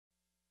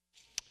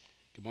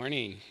Good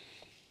morning.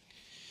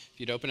 If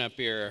you'd open up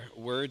your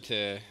word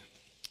to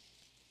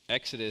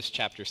Exodus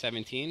chapter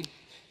 17.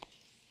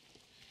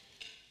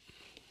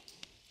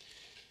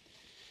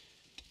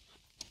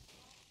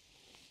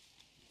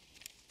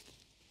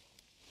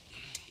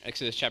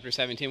 Exodus chapter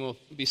 17, we'll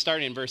be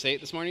starting in verse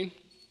 8 this morning.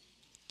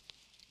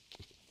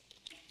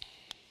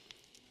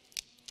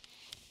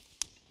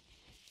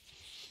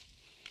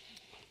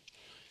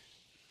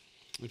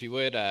 If you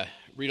would,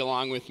 read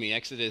along with me.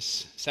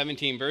 Exodus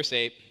 17, verse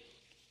 8.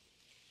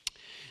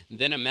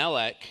 Then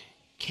Amalek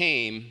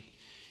came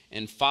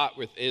and fought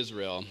with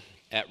Israel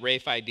at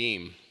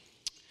Rephidim.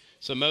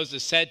 So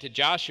Moses said to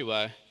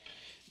Joshua,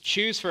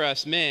 "Choose for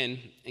us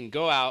men and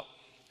go out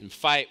and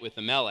fight with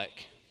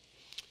Amalek.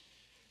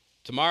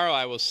 Tomorrow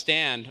I will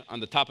stand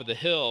on the top of the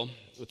hill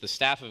with the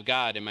staff of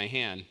God in my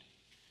hand."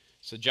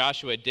 So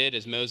Joshua did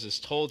as Moses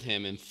told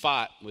him and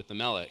fought with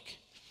Amalek,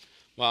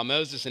 while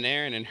Moses and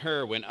Aaron and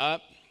Hur went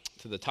up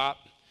to the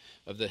top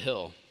of the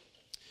hill.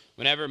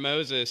 Whenever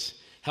Moses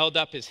held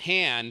up his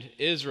hand,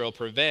 Israel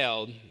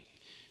prevailed.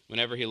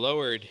 Whenever he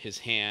lowered his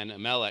hand,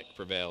 Amalek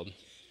prevailed.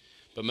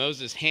 But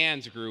Moses'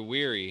 hands grew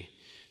weary,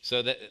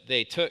 so that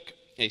they took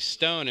a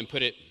stone and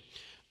put it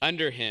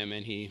under him,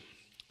 and he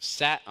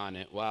sat on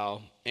it,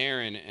 while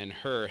Aaron and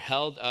Hur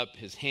held up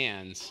his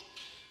hands,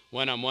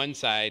 one on one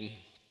side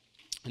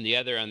and the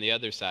other on the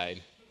other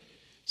side.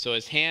 So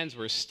his hands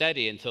were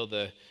steady until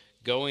the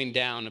going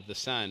down of the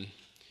sun.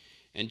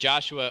 And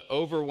Joshua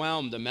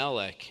overwhelmed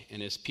Amalek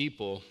and his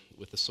people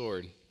with the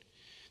sword.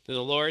 Then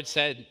the Lord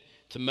said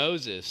to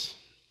Moses,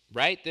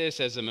 "Write this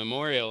as a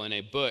memorial in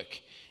a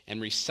book and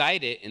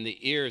recite it in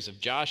the ears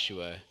of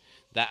Joshua,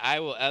 that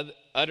I will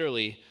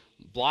utterly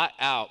blot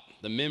out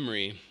the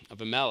memory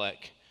of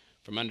Amalek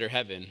from under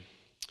heaven."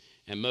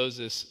 And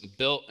Moses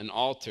built an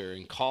altar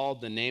and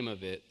called the name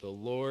of it, "The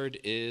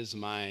Lord is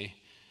my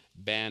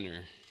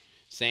banner,"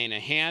 saying, "A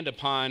hand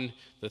upon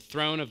the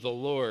throne of the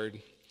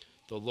Lord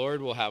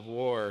will have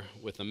war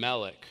with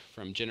Amalek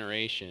from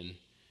generation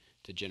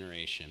to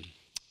generation."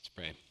 Let's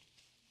pray.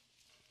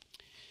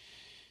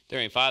 Dear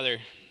Heavenly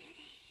Father,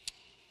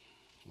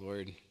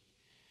 Lord,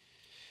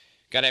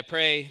 God, I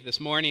pray this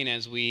morning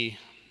as we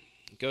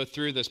go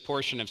through this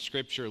portion of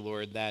Scripture,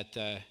 Lord, that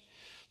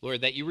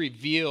you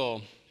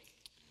reveal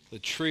the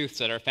truths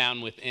that are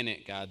found within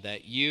it, God,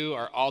 that you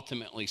are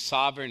ultimately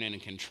sovereign and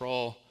in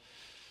control,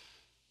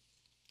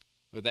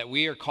 Lord, that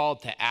we are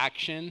called to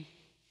action,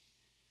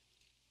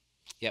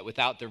 yet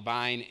without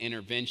divine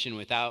intervention,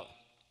 without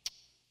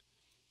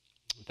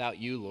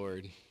you,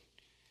 Lord,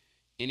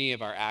 any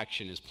of our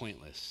action is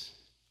pointless.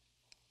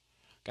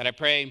 God, I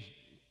pray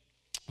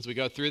as we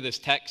go through this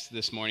text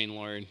this morning,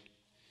 Lord,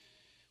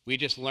 we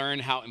just learn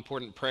how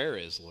important prayer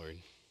is,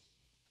 Lord.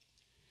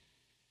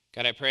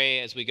 God, I pray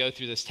as we go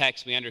through this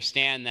text, we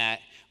understand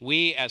that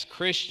we as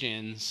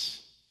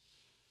Christians,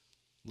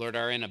 Lord,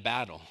 are in a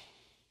battle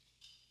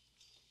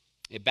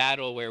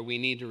where we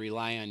need to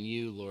rely on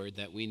you, Lord,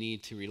 that we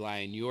need to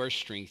rely on your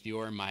strength,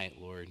 your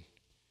might, Lord.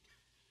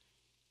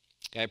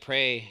 God, I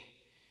pray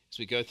as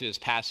we go through this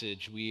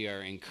passage, we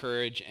are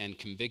encouraged and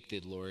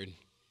convicted, Lord,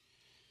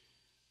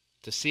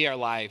 to see our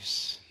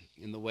lives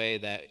in the way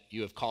that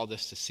you have called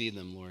us to see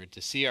them, Lord,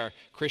 to see our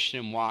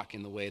Christian walk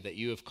in the way that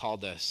you have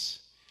called us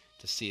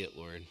to see it,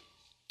 Lord.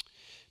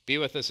 Be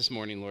with us this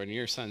morning, Lord, in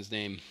your Son's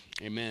name,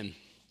 amen.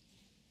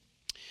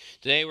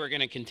 Today we're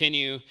going to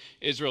continue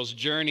Israel's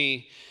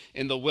journey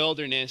in the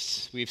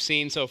wilderness. We've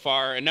seen so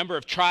far a number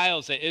of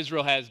trials that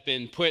Israel has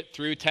been put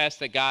through, tests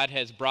that God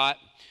has brought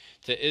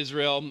to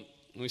Israel.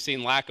 We've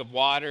seen lack of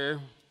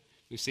water.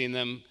 We've seen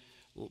them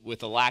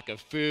with a lack of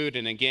food,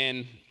 and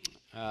again,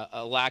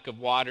 a lack of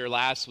water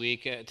last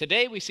week.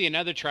 Today we see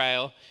another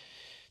trial.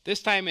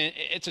 This time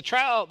it's a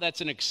trial that's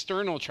an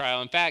external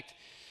trial. In fact,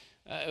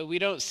 we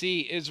don't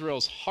see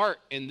Israel's heart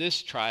in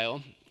this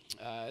trial.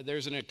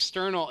 There's an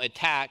external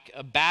attack,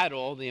 a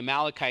battle. The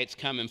Amalekites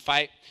come and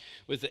fight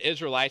with the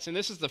Israelites, and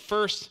this is the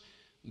first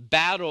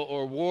battle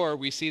or war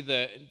we see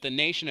the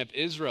nation of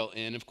Israel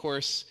in. Of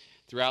course,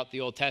 throughout the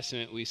Old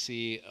Testament, we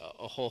see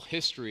a whole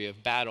history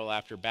of battle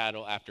after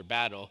battle after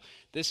battle.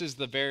 This is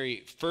the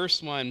very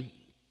first one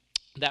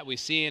that we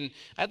see, and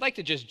I'd like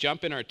to just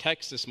jump in our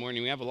text this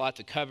morning. We have a lot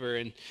to cover,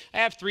 and I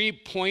have 3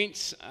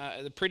 points.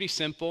 They're pretty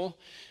simple.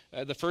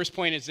 The first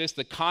point is this: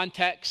 the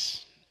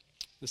context.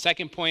 The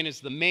second point is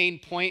the main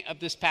point of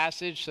this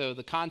passage, so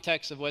the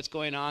context of what's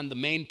going on, the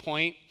main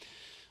point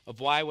of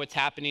why what's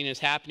happening is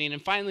happening,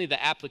 and finally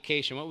the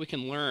application, what we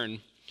can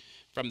learn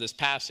from this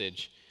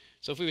passage.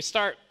 So if we would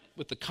start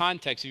with the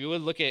context, if you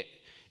would look at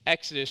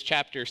Exodus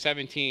chapter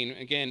 17,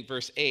 again,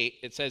 verse 8,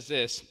 it says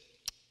this: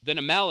 "Then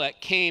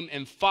Amalek came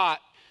and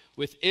fought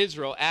with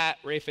Israel at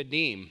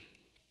Rephidim."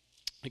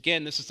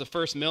 Again, this is the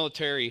first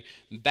military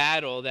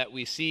battle that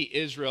we see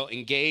Israel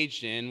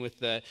engaged in with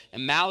the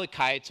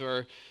Amalekites,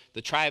 or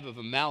the tribe of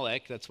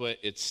Amalek. That's what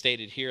it's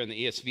stated here in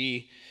the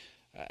ESV.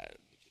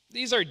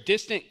 These are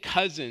distant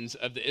cousins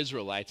of the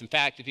Israelites. In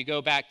fact, if you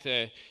go back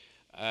to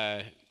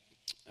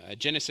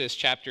Genesis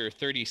chapter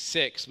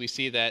 36, we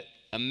see that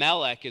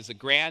Amalek is the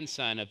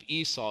grandson of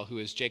Esau, who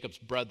is Jacob's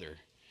brother.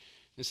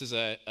 This is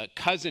a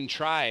cousin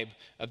tribe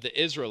of the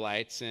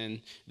Israelites, and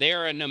they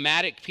are a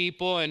nomadic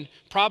people, and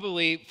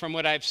probably, from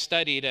what I've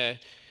studied,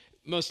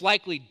 most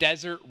likely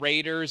desert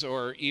raiders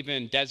or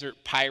even desert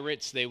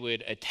pirates. They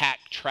would attack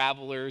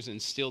travelers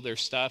and steal their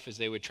stuff as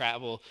they would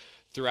travel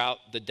throughout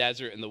the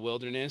desert and the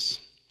wilderness.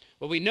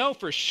 What we know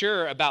for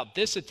sure about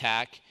this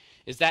attack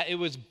is that it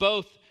was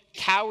both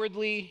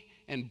cowardly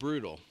and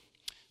brutal.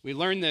 We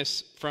learn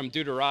this from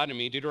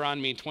Deuteronomy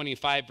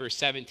 25, verse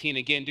 17.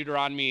 Again,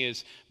 Deuteronomy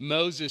is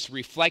Moses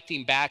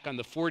reflecting back on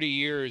the 40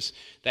 years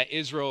that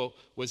Israel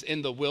was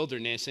in the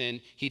wilderness. And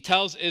he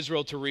tells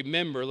Israel to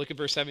remember. Look at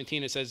verse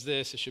 17. It says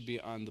this. It should be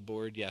on the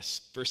board.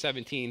 Yes, verse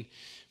 17.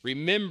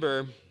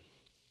 Remember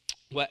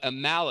what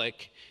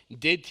Amalek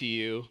did to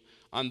you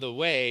on the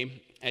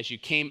way as you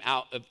came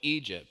out of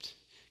Egypt.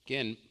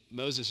 Again,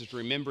 Moses is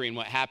remembering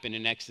what happened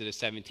in Exodus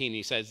 17.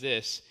 He says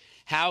this,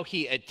 how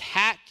he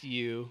attacked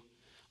you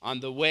on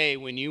the way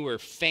when you were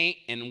faint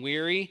and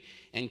weary,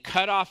 and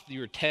cut off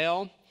your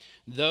tail,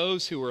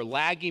 those who were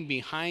lagging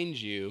behind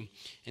you,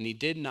 and he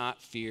did not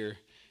fear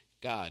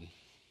God.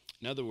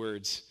 In other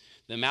words,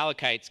 the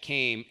Amalekites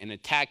came and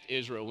attacked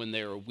Israel when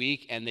they were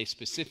weak, and they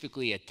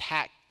specifically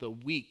attacked the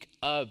weak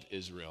of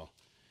Israel,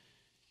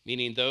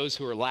 meaning those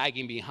who were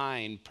lagging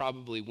behind,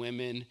 probably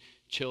women,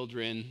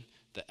 children,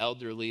 the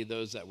elderly,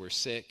 those that were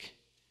sick.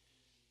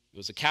 It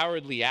was a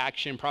cowardly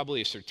action,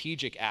 probably a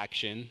strategic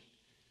action.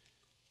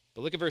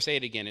 But look at verse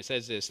 8 again. It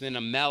says this, then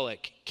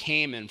Amalek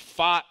came and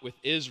fought with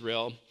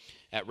Israel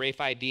at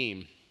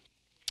Rephidim.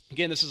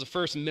 Again, this is the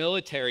first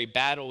military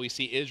battle we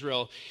see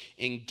Israel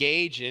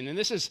engage in. And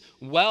this is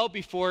well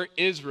before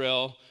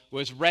Israel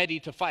was ready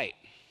to fight.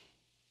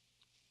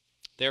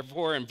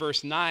 Therefore, in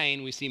verse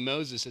 9, we see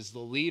Moses as the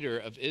leader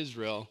of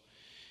Israel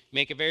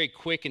make a very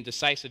quick and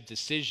decisive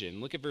decision.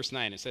 Look at verse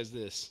 9. It says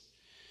this,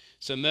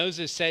 so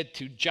Moses said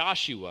to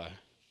Joshua,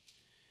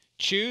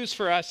 choose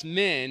for us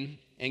men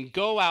and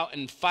go out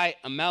and fight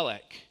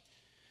Amalek.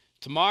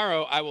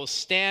 Tomorrow I will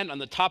stand on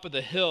the top of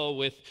the hill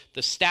with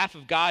the staff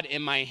of God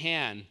in my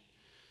hand.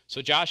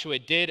 So Joshua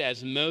did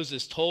as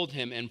Moses told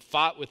him and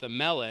fought with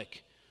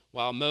Amalek,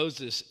 while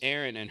Moses,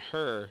 Aaron, and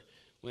Hur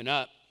went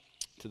up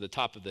to the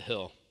top of the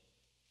hill.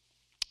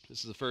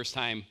 This is the first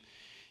time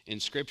in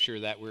Scripture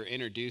that we're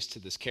introduced to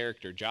this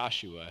character,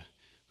 Joshua,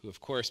 who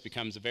of course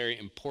becomes a very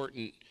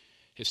important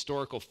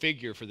historical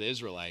figure for the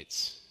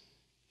Israelites.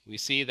 We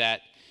see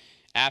that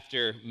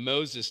after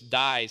Moses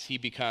dies, he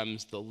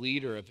becomes the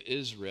leader of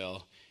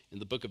Israel in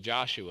the book of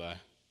Joshua.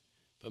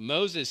 But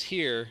Moses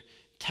here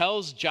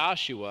tells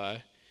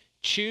Joshua,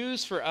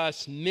 choose for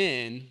us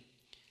men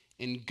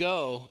and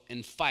go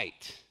and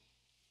fight.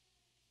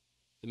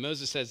 Then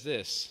Moses says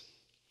this,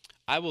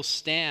 I will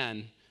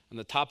stand on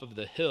the top of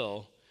the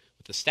hill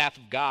with the staff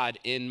of God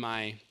in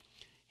my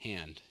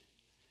hand.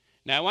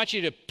 Now I want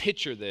you to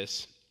picture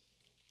this.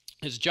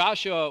 As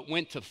Joshua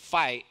went to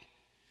fight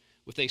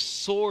with a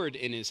sword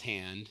in his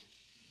hand,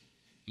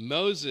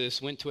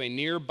 Moses went to a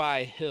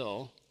nearby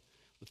hill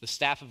with the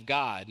staff of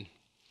God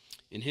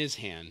in his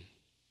hand.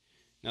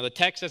 Now, the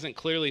text doesn't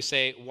clearly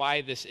say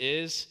why this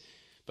is,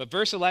 but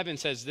verse 11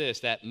 says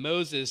this, that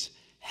Moses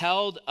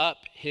held up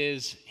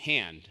his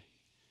hand.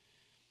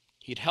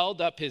 He'd held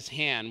up his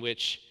hand,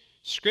 which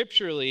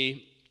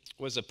scripturally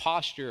was a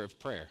posture of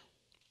prayer.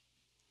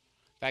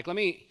 In fact, let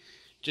me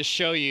just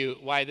show you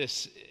why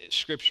this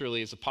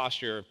scripturally is a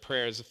posture of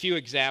prayer. There's a few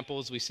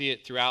examples. We see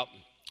it throughout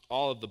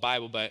all of the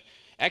Bible, but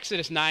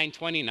Exodus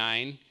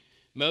 9:29,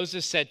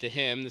 Moses said to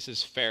him, this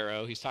is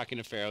Pharaoh, he's talking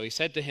to Pharaoh, he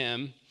said to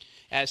him,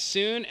 as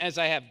soon as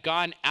I have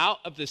gone out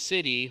of the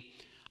city,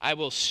 I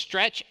will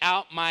stretch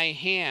out my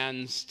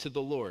hands to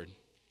the Lord.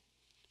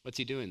 What's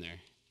he doing there?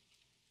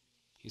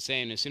 He's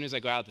saying, as soon as I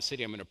go out of the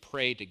city, I'm going to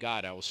pray to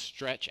God. I will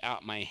stretch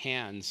out my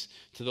hands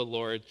to the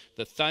Lord.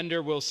 The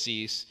thunder will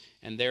cease,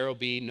 and there will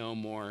be no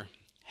more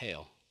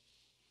hail.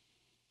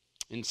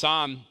 In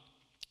Psalm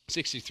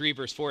 63,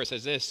 verse 4, it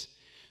says this,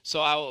 so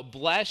I will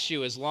bless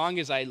you as long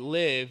as I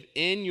live.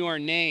 In your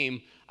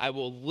name, I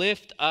will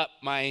lift up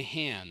my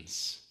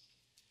hands.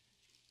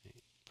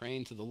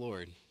 Praying to the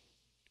Lord.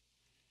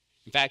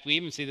 In fact, we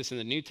even see this in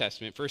the New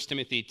Testament. 1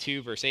 Timothy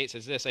 2, verse 8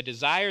 says this, I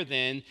desire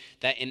then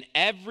that in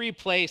every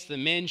place the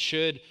men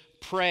should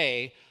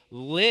pray,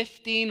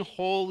 lifting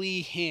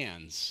holy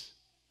hands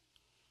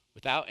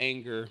without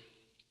anger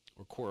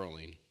or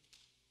quarreling.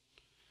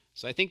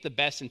 So I think the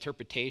best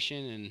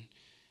interpretation, and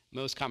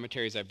most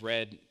commentaries I've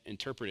read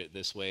interpret it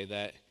this way,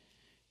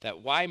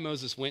 that why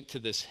Moses went to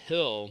this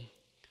hill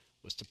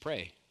was to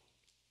pray.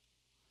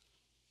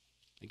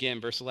 Again,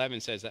 verse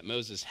 11 says that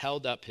Moses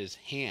held up his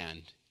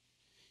hand.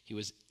 He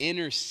was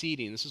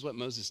interceding. This is what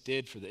Moses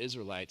did for the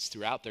Israelites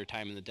throughout their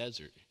time in the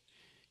desert.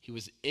 He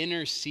was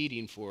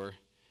interceding for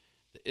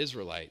the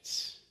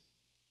Israelites.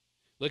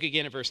 Look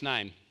again at verse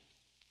 9.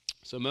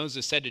 So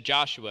Moses said to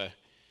Joshua,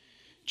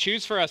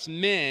 choose for us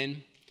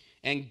men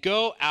and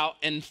go out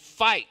and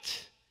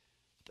fight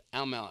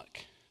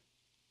Amalek.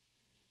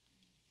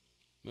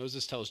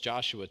 Moses tells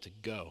Joshua to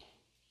go.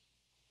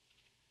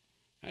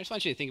 I just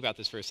want you to think about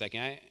this for a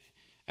second.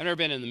 I've never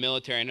been in the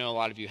military. I know a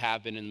lot of you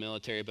have been in the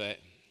military, but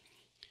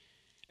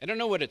I don't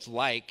know what it's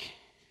like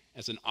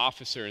as an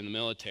officer in the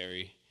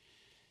military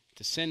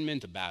to send men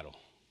to battle,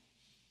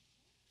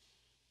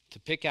 to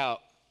pick out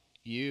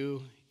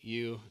you,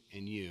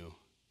 and you,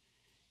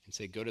 and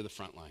say, go to the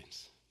front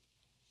lines.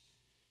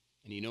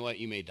 And you know what?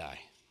 You may die.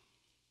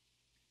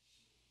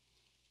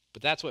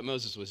 But that's what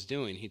Moses was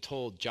doing. He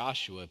told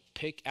Joshua,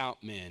 pick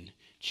out men,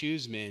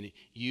 choose men,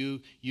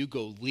 you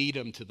go lead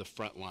them to the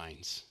front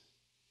lines.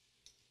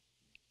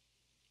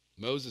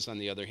 Moses, on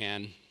the other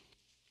hand,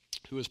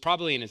 who was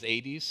probably in his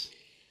 80s,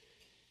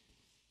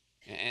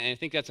 and I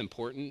think that's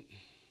important.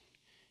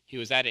 He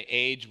was at an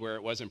age where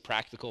it wasn't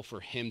practical for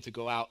him to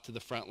go out to the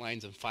front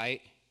lines and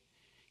fight.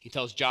 He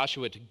tells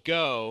Joshua to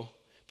go,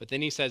 but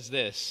then he says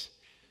this,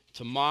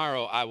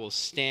 tomorrow I will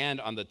stand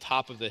on the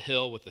top of the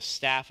hill with the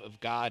staff of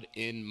God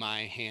in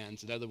my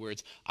hands. In other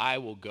words, I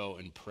will go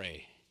and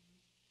pray.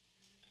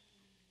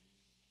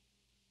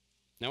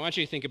 Now I want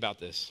you to think about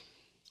this.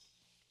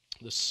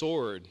 The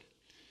sword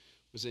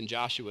was in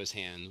Joshua's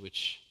hand,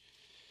 which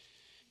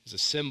is a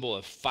symbol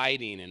of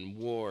fighting and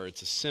war.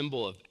 It's a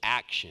symbol of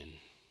action,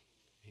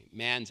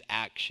 man's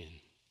action.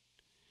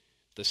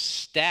 The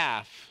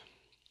staff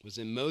was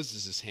in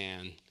Moses'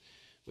 hand,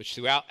 which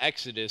throughout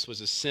Exodus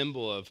was a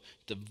symbol of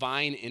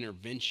divine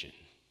intervention.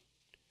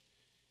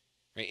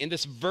 Right? In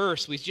this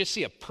verse, we just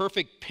see a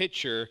perfect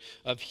picture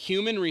of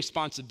human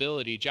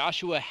responsibility.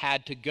 Joshua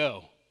had to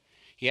go.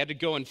 He had to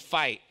go and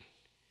fight,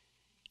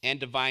 and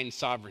divine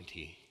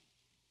sovereignty.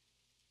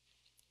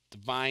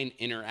 Divine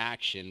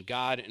interaction.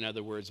 God, in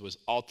other words, was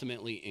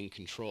ultimately in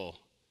control.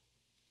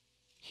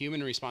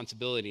 Human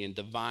responsibility and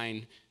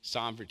divine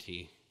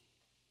sovereignty.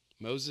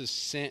 Moses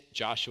sent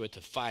Joshua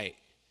to fight,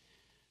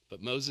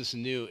 but Moses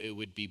knew it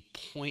would be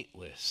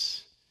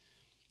pointless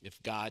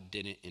if God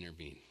didn't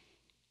intervene.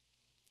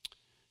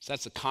 So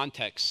that's the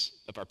context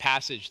of our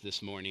passage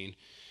this morning.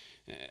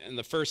 And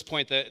the first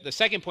point, the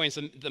second point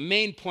is the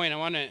main point. I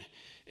want to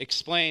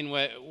explain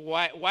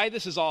why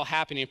this is all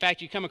happening. In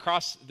fact, you come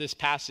across this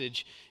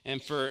passage,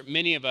 and for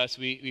many of us,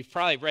 we've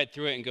probably read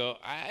through it and go,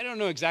 I don't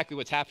know exactly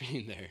what's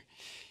happening there.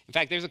 In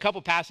fact, there's a couple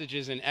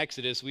passages in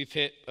Exodus, we've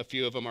hit a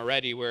few of them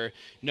already, where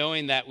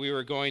knowing that we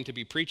were going to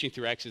be preaching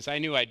through Exodus, I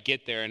knew I'd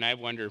get there, and I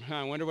wonder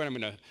what I'm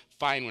going to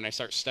find when I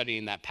start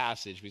studying that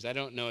passage, because I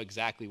don't know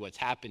exactly what's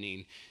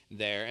happening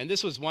there. And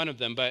this was one of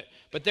them, but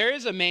there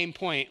is a main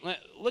point.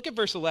 Look at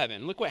verse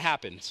 11. Look what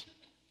happens.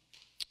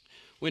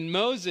 When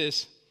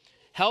Moses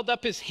held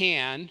up his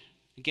hand,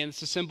 again,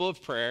 it's a symbol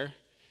of prayer.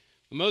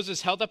 When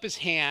Moses held up his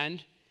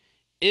hand,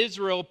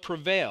 Israel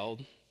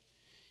prevailed.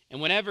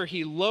 And whenever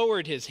he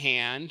lowered his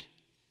hand,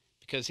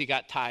 because he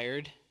got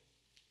tired,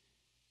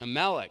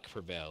 Amalek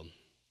prevailed.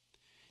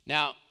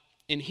 Now,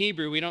 in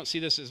Hebrew, we don't see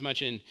this as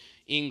much in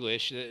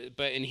English,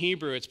 but in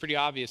Hebrew, it's pretty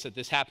obvious that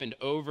this happened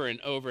over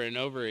and over and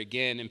over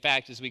again. In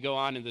fact, as we go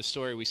on in the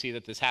story, we see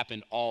that this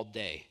happened all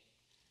day,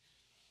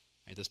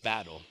 right, this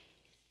battle.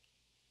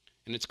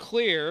 And it's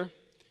clear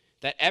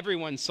that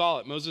everyone saw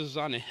it. Moses was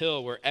on a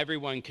hill where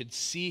everyone could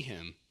see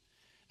him.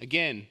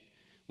 Again,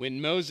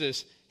 when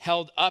Moses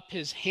held up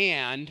his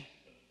hand,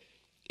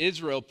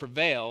 Israel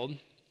prevailed.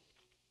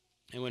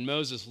 And when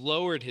Moses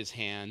lowered his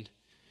hand,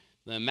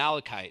 the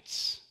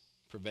Amalekites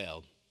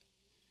prevailed.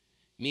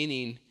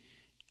 Meaning,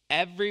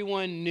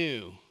 everyone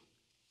knew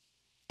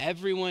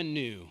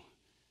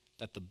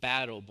that the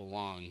battle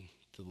belonged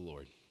to the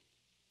Lord.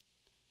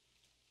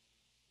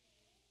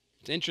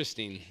 It's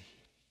interesting.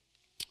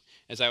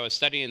 As I was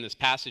studying this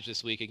passage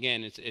this week,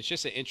 again, it's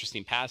just an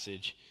interesting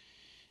passage.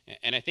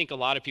 And I think a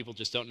lot of people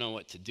just don't know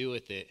what to do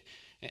with it.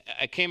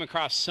 I came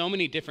across so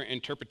many different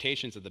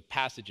interpretations of the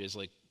passages,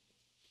 like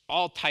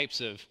all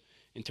types of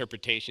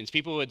interpretations.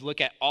 People would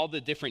look at all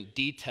the different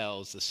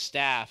details, the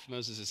staff,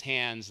 Moses'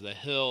 hands, the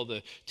hill,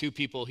 the two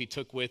people he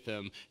took with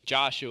him,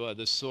 Joshua,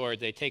 the sword.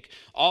 They take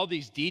all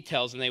these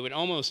details and they would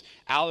almost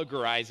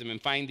allegorize them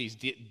and find these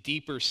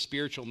deeper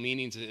spiritual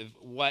meanings of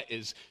what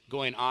is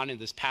going on in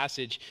this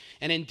passage.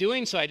 And in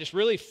doing so, I just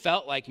really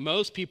felt like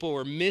most people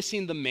were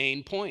missing the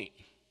main point,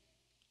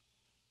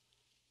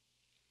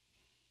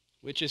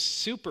 which is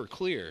super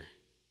clear.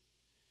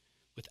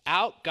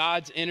 Without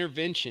God's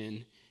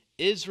intervention,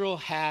 Israel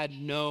had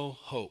no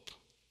hope.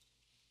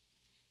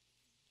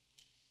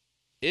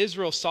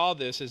 Israel saw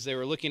this as they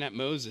were looking at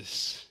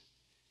Moses,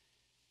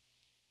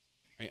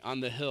 right,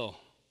 on the hill.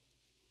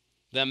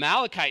 The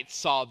Amalekites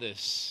saw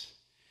this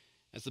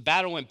as the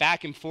battle went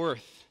back and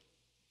forth.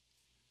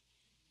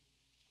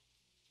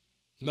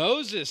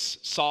 Moses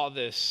saw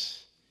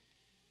this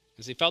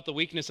as he felt the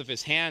weakness of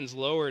his hands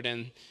lowered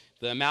and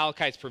the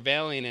Amalekites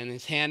prevailing and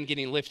his hand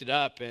getting lifted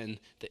up and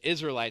the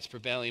Israelites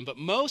prevailing. But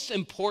most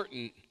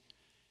important,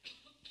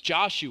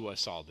 Joshua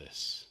saw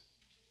this.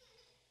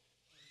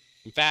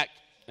 In fact,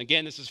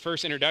 again, this is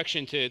first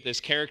introduction to this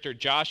character,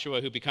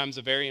 Joshua, who becomes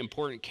a very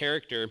important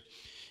character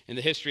in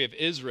the history of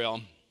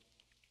Israel.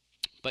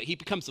 But he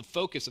becomes the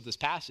focus of this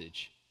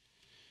passage.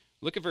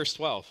 Look at verse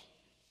 12.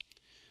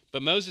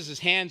 But Moses'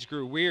 hands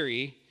grew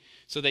weary,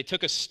 so they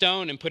took a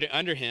stone and put it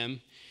under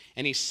him,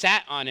 and he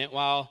sat on it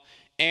while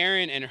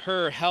Aaron and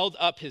Hur held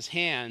up his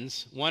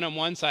hands, one on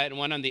one side and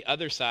one on the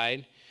other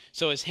side.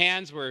 So his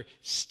hands were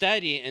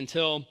steady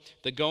until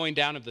the going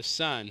down of the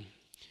sun.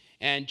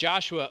 And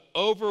Joshua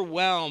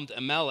overwhelmed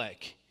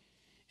Amalek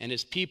and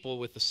his people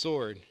with the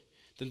sword.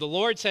 Then the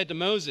Lord said to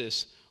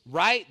Moses,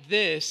 write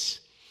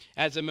this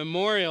as a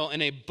memorial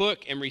in a book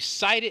and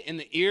recite it in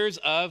the ears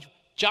of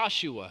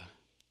Joshua,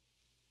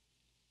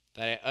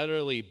 that I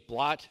utterly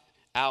blot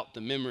out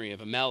the memory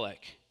of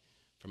Amalek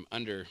from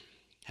under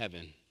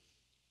heaven.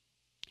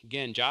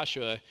 Again,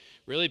 Joshua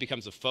really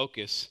becomes the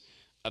focus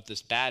of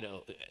this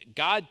battle.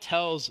 God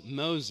tells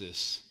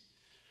Moses,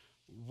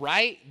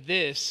 write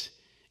this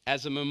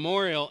as a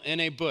memorial in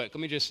a book. Let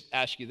me just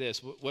ask you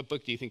this. What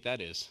book do you think that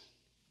is?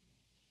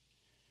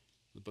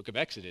 The book of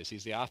Exodus.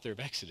 He's the author of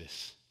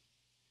Exodus.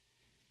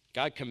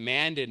 God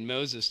commanded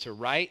Moses to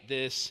write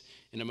this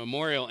in a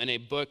memorial in a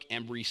book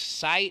and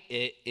recite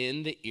it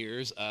in the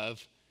ears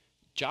of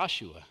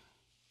Joshua.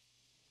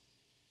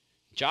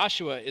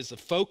 Joshua is the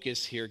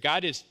focus here.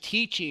 God is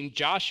teaching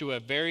Joshua a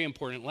very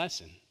important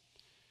lesson.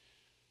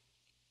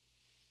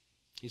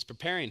 He's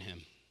preparing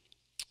him.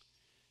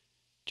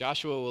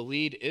 Joshua will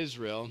lead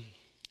Israel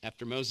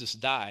after Moses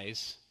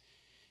dies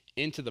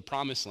into the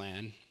promised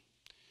land.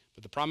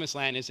 But the promised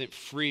land isn't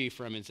free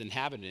from its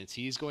inhabitants.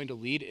 He's going to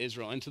lead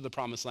Israel into the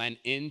promised land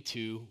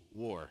into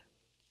war.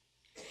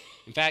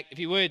 In fact, if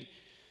you would,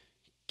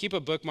 keep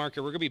a bookmarker.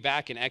 We're going to be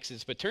back in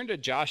Exodus, but turn to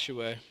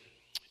Joshua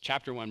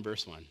chapter 1,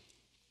 verse 1.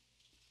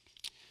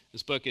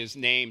 This book is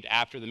named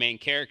after the main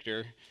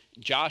character,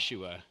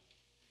 Joshua.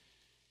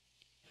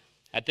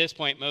 At this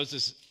point,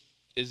 Moses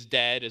is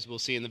dead, as we'll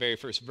see in the very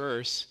first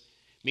verse,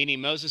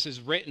 meaning Moses has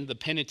written the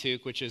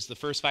Pentateuch, which is the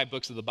first 5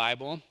 books of the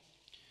Bible,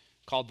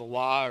 called the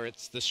law, or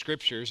it's the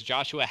scriptures.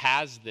 Joshua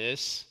has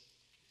this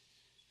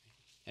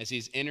as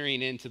he's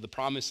entering into the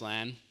promised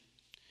land.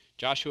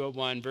 Joshua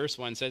 1, verse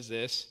 1 says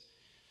this,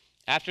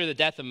 after the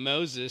death of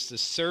Moses, the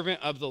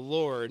servant of the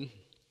Lord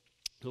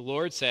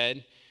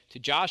said to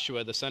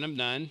Joshua, the son of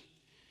Nun,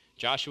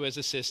 Joshua's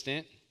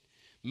assistant,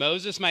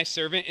 Moses, my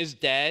servant, is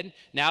dead.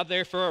 Now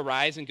therefore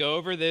arise and go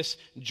over this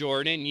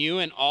Jordan, you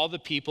and all the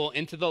people,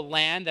 into the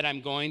land that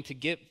I'm going to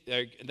give,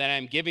 that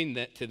I'm giving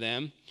to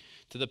them,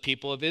 to the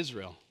people of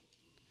Israel.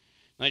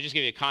 Let me just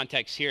give you a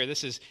context here.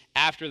 This is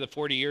after the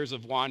 40 years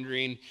of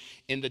wandering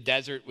in the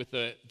desert with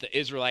the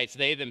Israelites.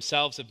 They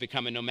themselves have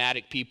become a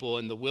nomadic people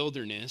in the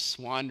wilderness,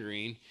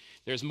 wandering.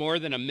 There's more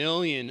than 1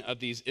 million of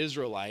these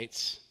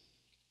Israelites.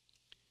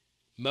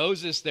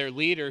 Moses, their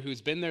leader, who's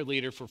been their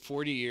leader for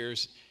 40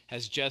 years,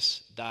 has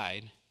just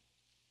died.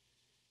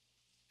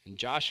 And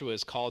Joshua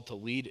is called to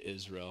lead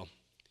Israel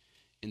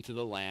into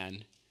the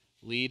land,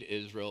 lead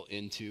Israel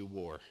into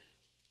war.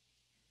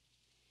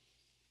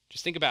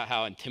 Just think about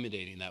how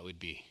intimidating that would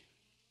be.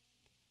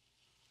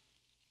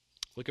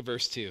 Look at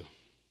verse 2.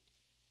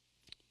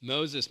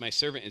 Moses, my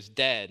servant, is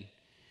dead.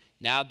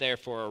 Now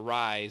therefore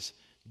arise,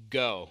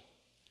 go.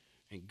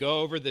 And go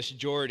over this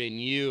Jordan,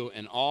 you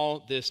and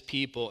all this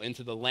people,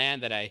 into the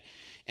land that I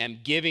am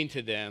giving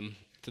to them,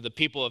 to the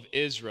people of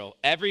Israel.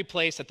 Every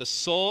place that the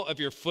sole of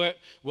your foot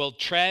will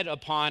tread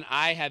upon,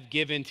 I have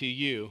given to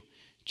you,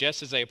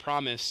 just as I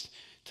promised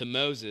to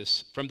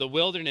Moses. From the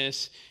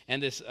wilderness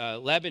and this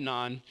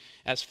Lebanon,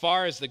 as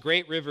far as the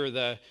great river,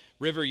 the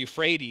river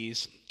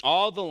Euphrates,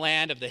 all the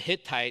land of the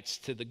Hittites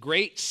to the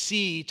great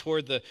sea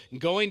toward the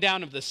going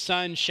down of the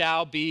sun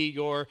shall be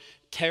your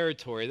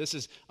territory. This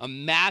is a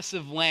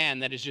massive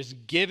land that is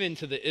just given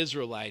to the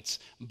Israelites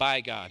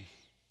by God.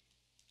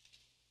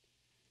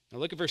 Now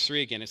look at verse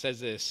 3 again. It says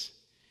this,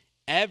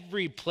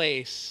 every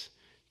place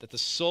that the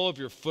sole of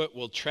your foot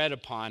will tread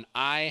upon,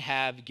 I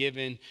have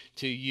given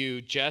to you,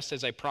 just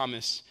as I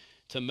promised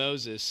to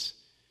Moses.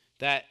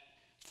 That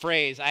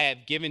phrase, I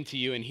have given to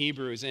you, in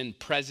Hebrew is in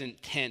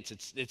present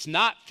tense. It's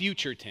not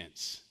future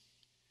tense.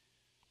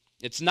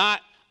 It's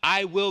not,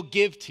 I will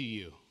give to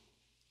you.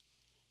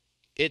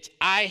 It's,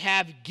 I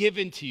have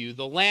given to you.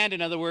 The land,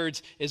 in other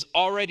words, is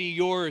already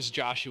yours,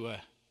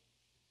 Joshua.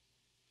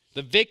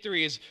 The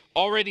victory is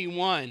already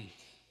won.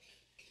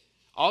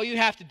 All you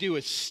have to do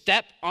is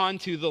step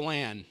onto the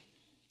land.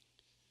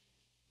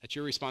 That's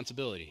your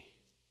responsibility.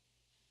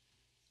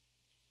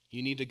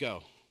 You need to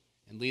go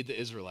and lead the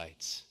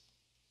Israelites.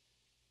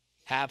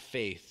 Have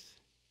faith.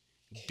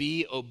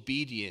 Be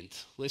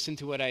obedient. Listen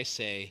to what I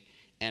say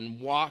and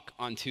walk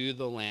onto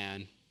the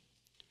land.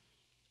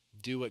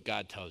 Do what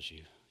God tells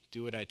you.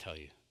 Do what I tell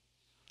you.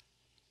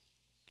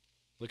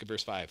 Look at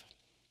verse 5.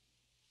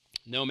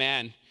 No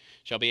man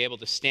shall be able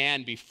to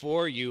stand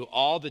before you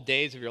all the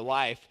days of your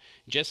life.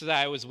 Just as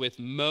I was with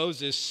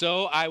Moses,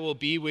 so I will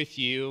be with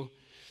you.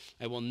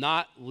 I will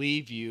not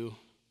leave you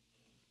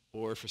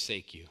or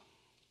forsake you.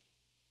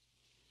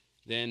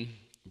 Then,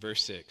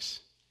 verse 6.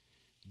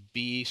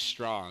 Be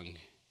strong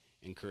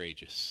and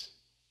courageous.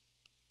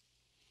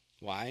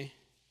 Why?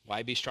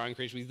 Why be strong and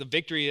courageous? Because the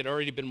victory had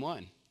already been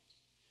won.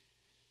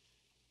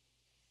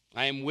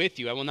 I am with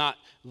you. I will not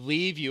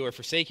leave you or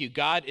forsake you.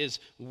 God is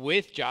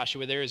with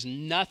Joshua. There is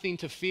nothing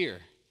to fear.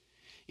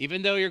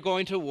 Even though you're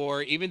going to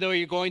war, even though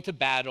you're going to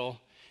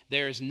battle,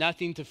 there is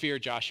nothing to fear,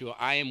 Joshua.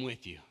 I am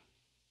with you.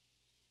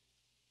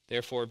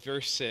 Therefore,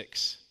 verse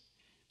 6,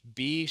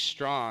 be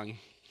strong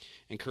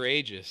and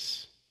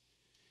courageous.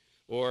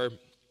 Or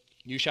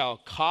you shall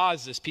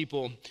cause this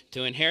people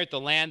to inherit the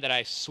land that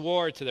I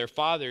swore to their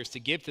fathers to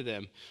give to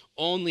them.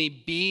 Only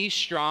be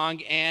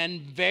strong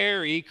and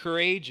very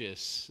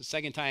courageous. The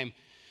second time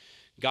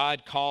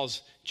God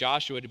calls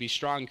Joshua to be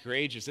strong and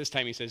courageous, this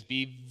time he says,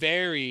 be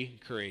very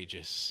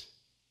courageous.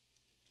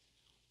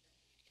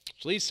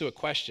 Which leads to a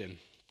question.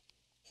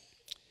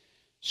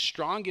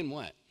 Strong in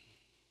what?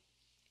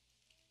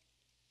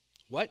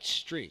 What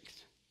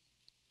strength?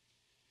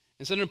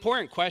 It's an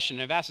important question.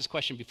 I've asked this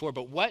question before,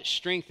 but what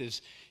strength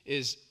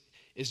is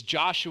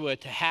Joshua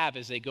to have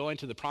as they go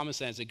into the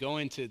promised land, as they go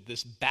into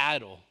this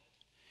battle?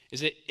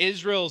 Is it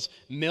Israel's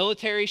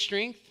military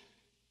strength?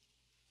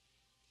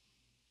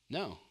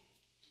 No.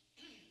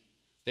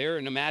 They're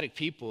a nomadic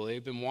people.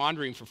 They've been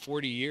wandering for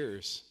 40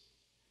 years.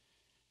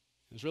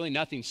 There's really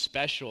nothing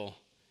special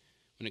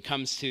when it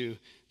comes to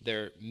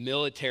their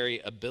military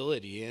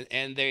ability.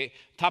 And they,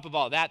 top of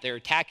all that, they're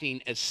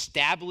attacking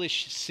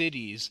established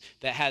cities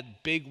that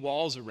had big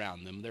walls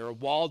around them. They were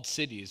walled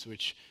cities,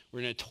 which were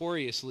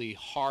notoriously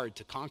hard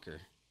to conquer.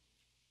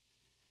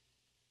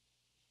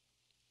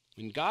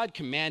 When God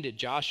commanded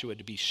Joshua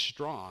to be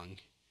strong,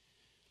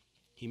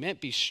 he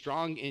meant be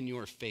strong in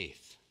your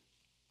faith.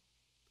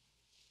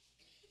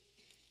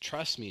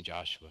 Trust me,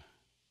 Joshua.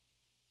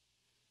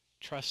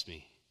 Trust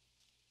me.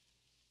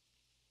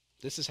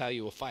 This is how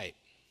you will fight,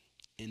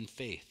 in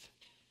faith.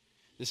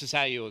 This is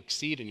how you will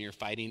exceed in your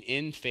fighting,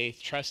 in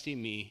faith,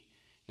 trusting me.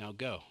 Now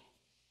go.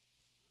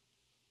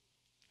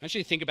 I want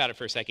you to think about it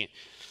for a second.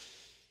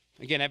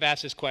 Again, I've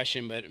asked this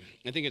question, but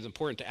I think it's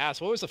important to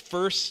ask. What was the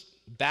first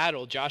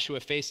battle Joshua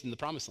faced in the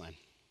promised land?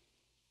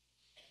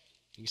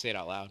 You can say it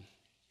out loud.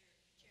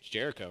 It's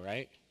Jericho,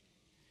 right?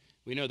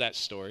 We know that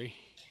story.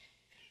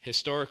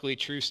 Historically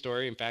true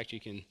story. In fact, you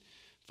can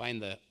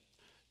find the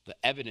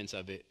evidence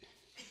of it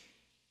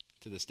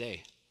to this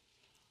day.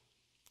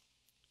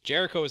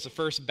 Jericho was the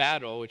first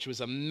battle, which was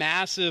a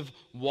massive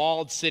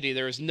walled city.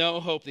 There was no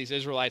hope these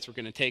Israelites were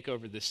going to take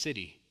over the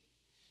city.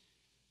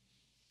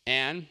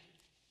 And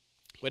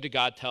what did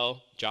God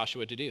tell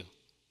Joshua to do?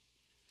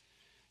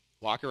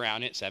 Walk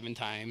around it 7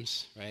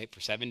 times, right,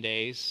 for 7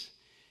 days,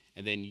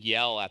 and then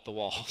yell at the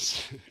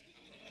walls.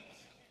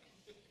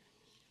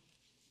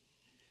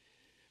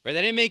 Right?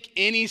 That didn't make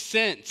any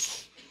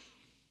sense.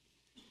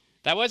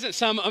 That wasn't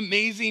some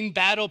amazing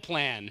battle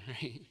plan,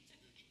 right?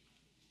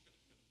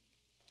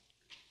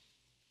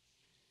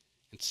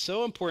 It's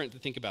so important to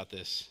think about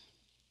this.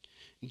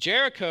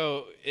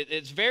 Jericho,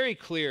 it's very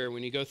clear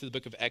when you go through the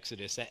book of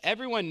Exodus that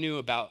everyone knew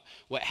about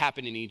what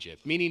happened in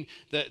Egypt, meaning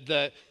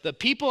the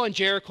people in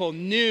Jericho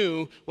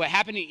knew what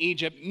happened in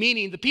Egypt,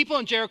 meaning the people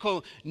in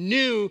Jericho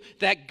knew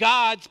that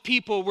God's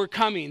people were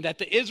coming, that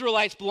the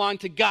Israelites belonged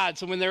to God.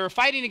 So when they were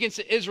fighting against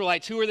the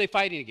Israelites, who were they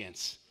fighting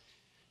against?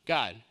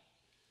 God.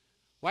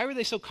 Why were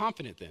they so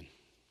confident then?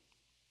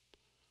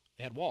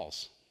 They had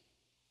walls.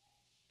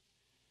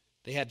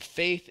 They had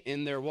faith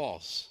in their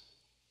walls.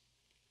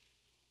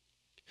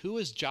 Who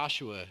is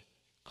Joshua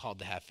called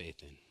to have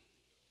faith in?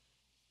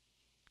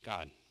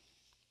 God.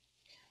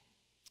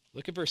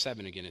 Look at verse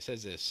 7 again. It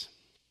says this.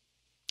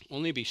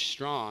 Only be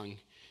strong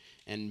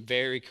and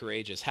very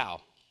courageous.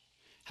 How?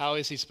 How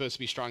is he supposed to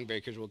be strong and very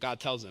courageous? Well, God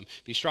tells him,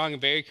 be strong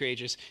and very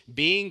courageous,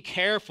 being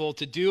careful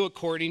to do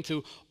according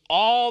to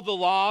all the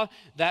law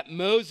that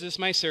Moses,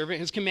 my servant,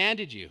 has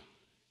commanded you.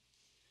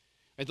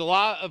 Right, the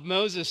law of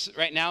Moses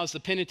right now is the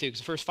Pentateuch,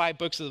 the first 5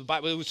 books of the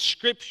Bible. It was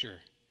Scripture.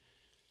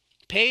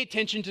 Pay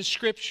attention to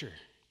Scripture.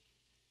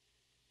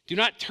 Do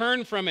not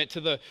turn from it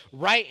to the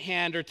right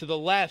hand or to the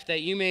left,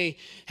 that you may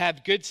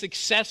have good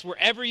success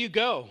wherever you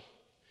go.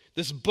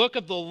 This book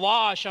of the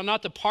law shall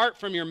not depart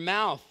from your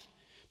mouth,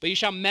 but you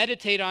shall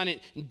meditate on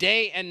it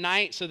day and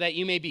night, so that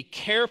you may be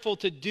careful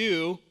to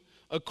do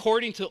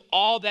according to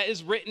all that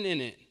is written in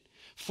it.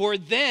 For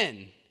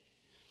then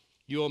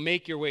you will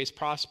make your ways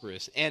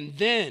prosperous, and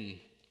then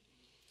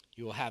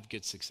you will have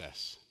good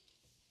success.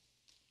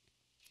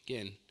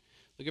 Again,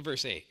 look at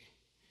verse 8.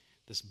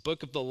 This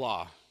book of the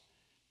law,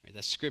 right,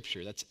 that's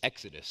Scripture, that's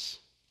Exodus.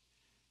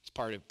 It's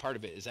part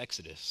of it is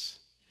Exodus.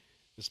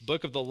 This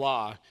book of the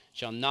law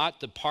shall not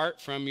depart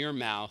from your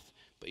mouth,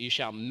 but you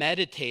shall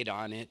meditate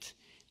on it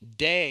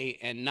day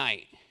and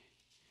night. You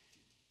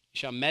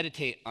shall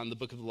meditate on the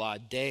book of the law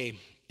day.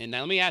 And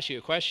now let me ask you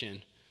a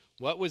question.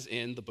 What was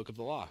in the book of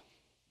the law?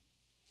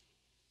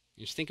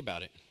 Just think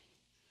about it.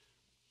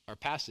 Our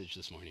passage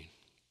this morning.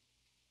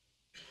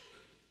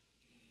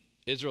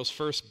 Israel's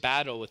first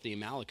battle with the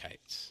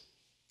Amalekites.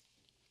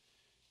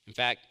 In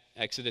fact,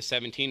 Exodus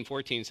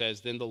 17:14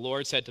 says, then the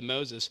Lord said to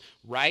Moses,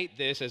 write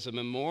this as a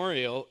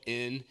memorial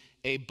in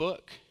a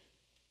book.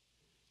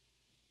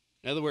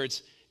 In other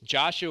words,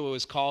 Joshua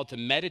was called to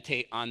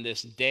meditate on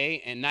this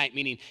day and night,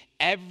 meaning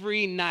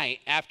every night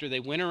after they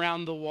went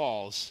around the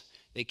walls,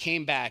 they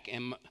came back,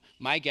 and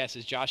my guess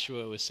is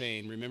Joshua was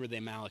saying, remember the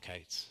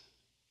Amalekites.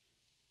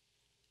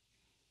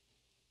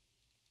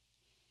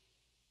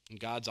 And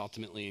God's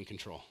ultimately in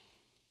control.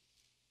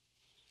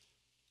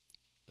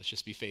 Let's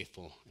just be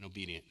faithful and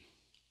obedient.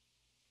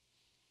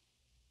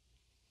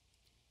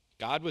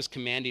 God was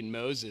commanding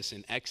Moses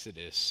in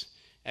Exodus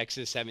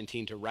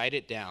 17, to write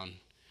it down,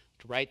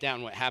 to write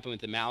down what happened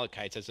with the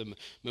Amalekites as a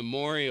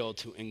memorial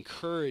to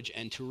encourage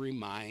and to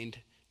remind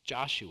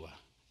Joshua.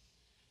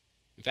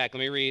 In fact, let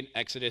me read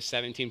Exodus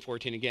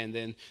 17:14 again.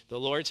 Then the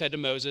Lord said to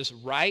Moses,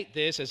 write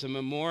this as a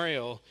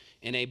memorial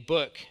in a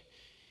book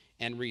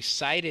and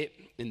recite it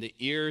in the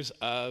ears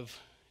of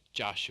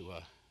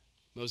Joshua.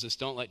 Moses,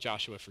 don't let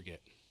Joshua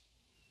forget.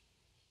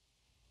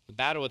 The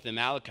battle with the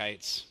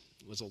Amalekites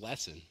was a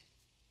lesson.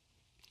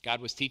 God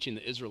was teaching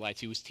the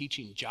Israelites. He was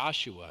teaching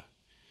Joshua.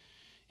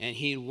 And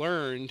he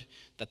learned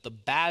that the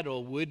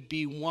battle would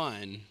be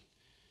won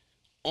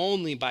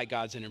only by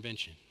God's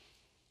intervention.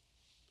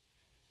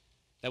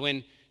 That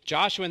when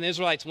Joshua and the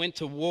Israelites went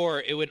to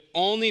war, it would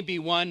only be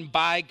won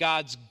by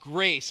God's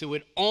grace. It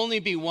would only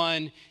be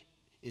won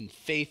in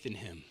faith in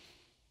him.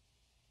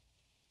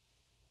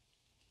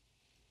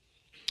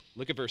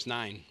 Look at verse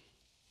 9.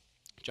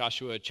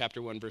 Joshua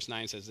chapter 1, verse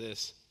 9 says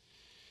this,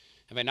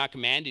 have I not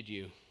commanded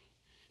you?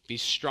 Be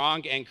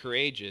strong and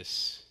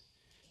courageous.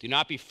 Do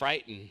not be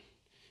frightened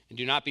and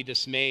do not be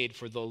dismayed,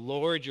 for the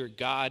Lord your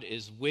God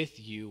is with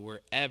you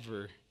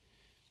wherever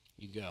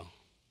you go.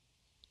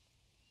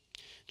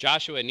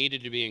 Joshua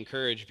needed to be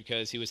encouraged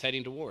because he was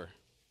heading to war.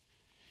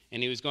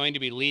 And he was going to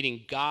be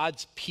leading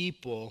God's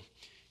people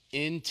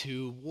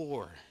into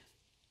war.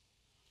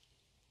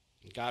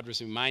 And God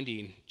was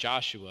reminding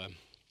Joshua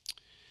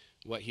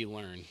what he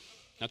learned.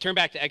 Now turn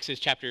back to Exodus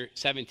chapter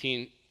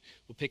 17.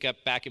 We'll pick up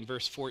back in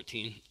verse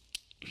 14.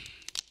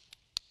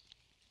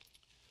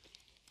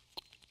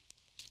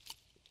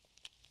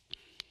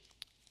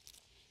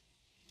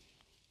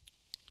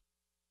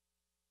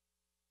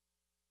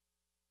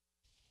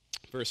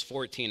 Verse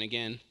 14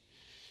 again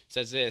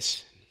says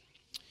this,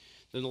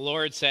 then the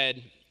Lord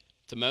said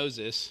to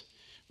Moses,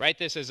 write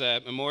this as a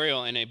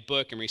memorial in a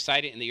book and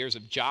recite it in the ears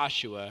of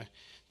Joshua,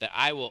 that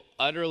I will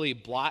utterly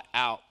blot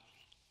out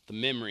the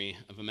memory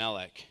of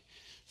Amalek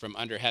from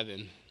under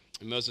heaven.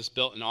 And Moses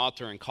built an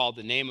altar and called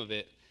the name of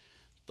it,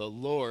 the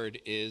Lord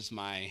is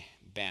my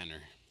banner.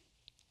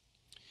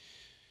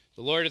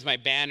 The Lord is my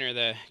banner,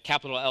 the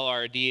capital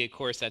LRD, of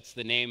course, that's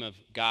the name of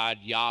God,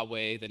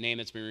 Yahweh, the name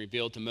that's been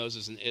revealed to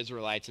Moses and the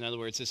Israelites. In other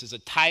words, this is a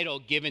title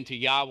given to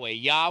Yahweh.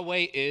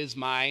 Yahweh is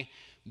my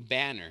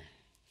banner.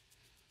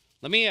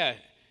 Let me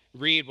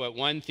read what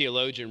one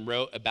theologian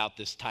wrote about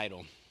this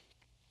title.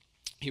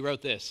 He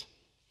wrote this,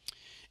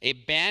 a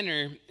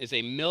banner is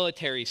a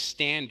military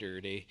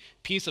standard, a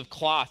piece of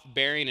cloth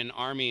bearing an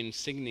army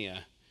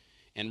insignia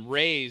and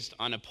raised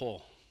on a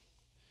pole.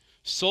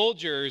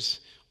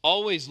 Soldiers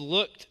always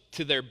looked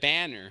to their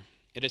banner.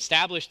 It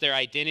established their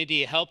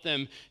identity. It helped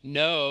them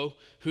know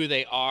who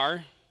they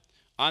are.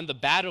 On the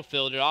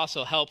battlefield, it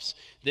also helps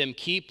them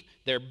keep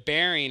their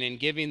bearing and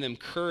giving them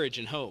courage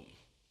and hope.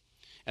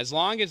 As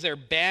long as their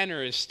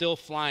banner is still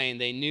flying,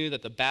 they knew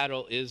that the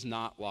battle is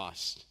not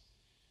lost.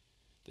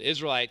 The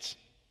Israelites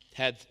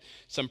had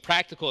some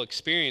practical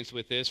experience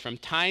with this. From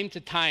time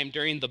to time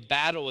during the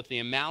battle with the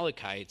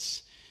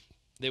Amalekites,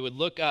 they would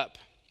look up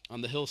on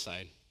the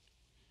hillside.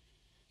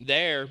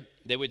 There,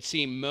 they would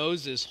see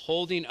Moses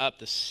holding up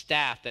the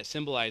staff that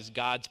symbolized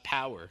God's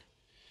power.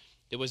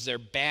 It was their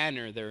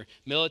banner, their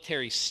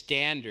military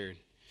standard.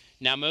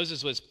 Now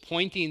Moses was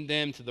pointing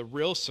them to the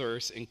real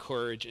source in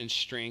courage and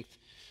strength,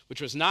 which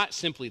was not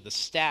simply the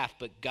staff,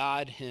 but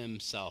God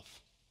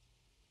himself.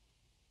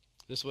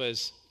 This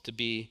was to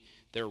be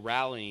their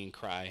rallying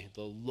cry.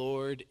 The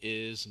Lord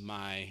is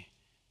my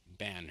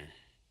banner.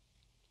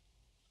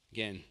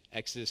 Again,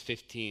 Exodus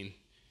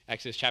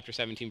chapter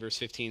 17, verse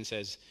 15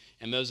 says,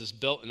 and Moses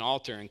built an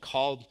altar and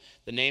called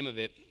the name of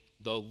it,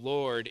 the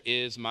Lord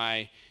is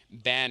my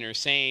banner,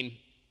 saying,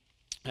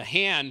 a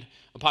hand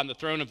upon the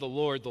throne of the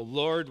Lord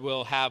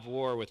will have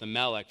war with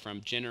Amalek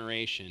from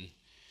generation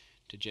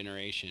to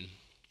generation.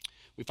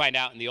 We find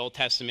out in the Old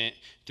Testament,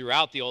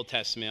 throughout the Old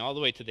Testament, all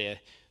the way to the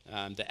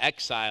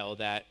exile,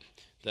 that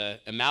the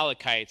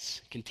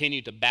Amalekites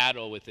continued to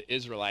battle with the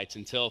Israelites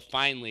until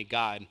finally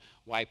God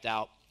wiped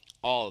out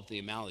all of the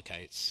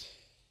Amalekites.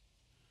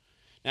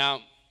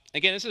 Now,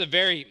 again, this is a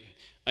very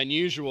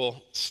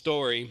unusual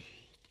story,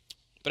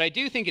 but I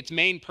do think its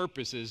main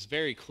purpose is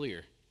very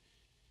clear.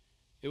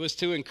 It was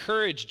to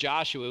encourage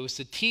Joshua. It was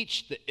to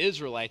teach the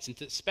Israelites,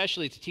 and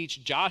especially to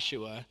teach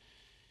Joshua,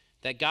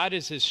 that God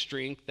is his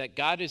strength, that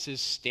God is his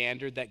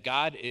standard, that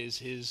God is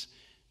his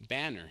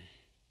banner.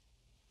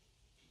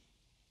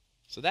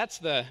 So that's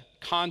the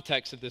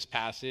context of this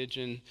passage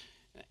and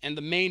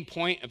the main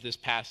point of this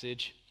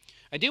passage.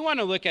 I do want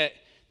to look at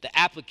the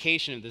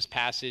application of this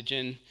passage,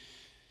 and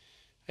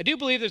I do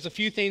believe there's a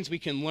few things we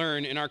can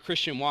learn in our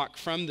Christian walk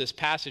from this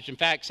passage. In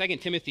fact, 2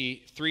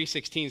 Timothy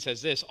 3:16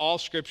 says this, all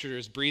scripture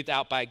is breathed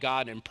out by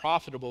God and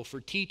profitable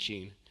for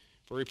teaching,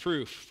 for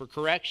reproof, for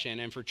correction,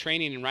 and for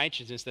training in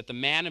righteousness, that the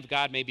man of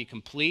God may be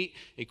complete,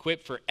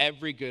 equipped for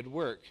every good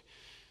work.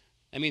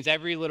 That means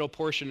every little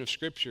portion of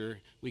scripture,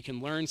 we can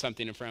learn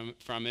something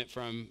from it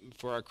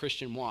for our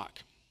Christian walk.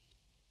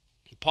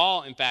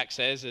 Paul, in fact,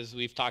 says, as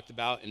we've talked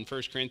about in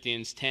 1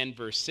 Corinthians 10,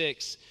 verse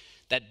 6,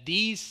 that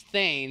these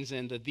things,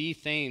 and the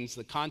things,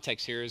 the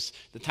context here is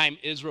the time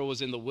Israel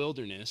was in the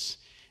wilderness,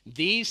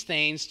 these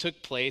things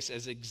took place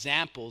as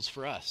examples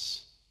for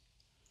us.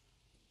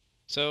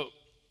 So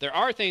there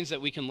are things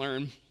that we can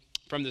learn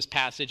from this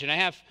passage, and I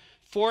have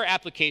four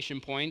application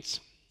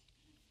points,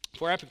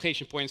 four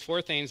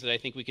things that I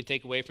think we can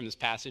take away from this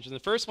passage. And the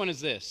first one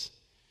is this: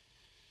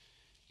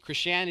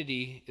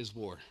 Christianity is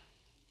war.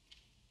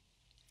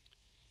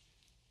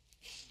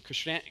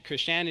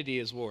 Christianity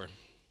is war.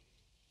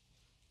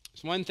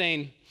 There's one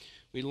thing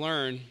we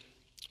learn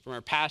from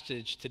our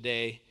passage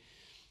today.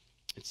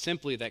 It's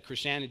simply that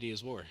Christianity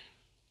is war.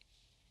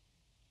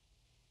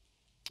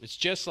 It's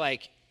just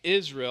like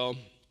Israel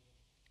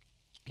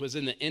was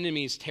in the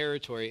enemy's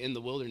territory in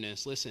the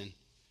wilderness. Listen,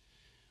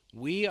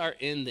 we are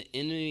in the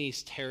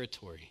enemy's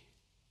territory.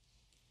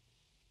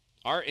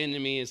 Our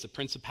enemy is the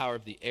prince of power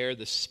of the air,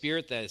 the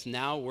spirit that is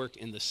now worked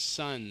in the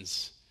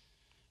sons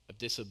of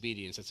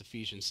disobedience. That's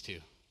Ephesians 2.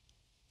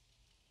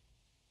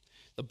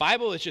 The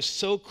Bible is just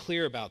so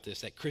clear about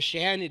this, that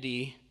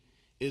Christianity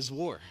is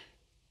war.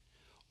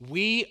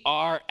 We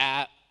are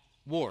at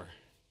war.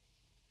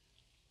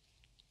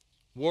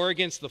 War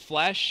against the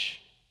flesh,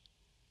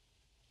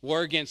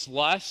 war against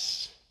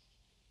lust,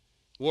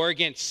 war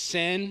against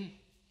sin,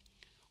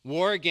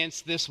 war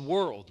against this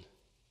world.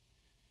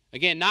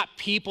 Again, not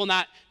people,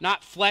 not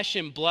flesh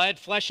and blood.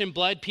 Flesh and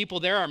blood people,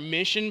 they're our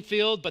mission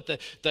field, but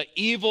the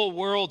evil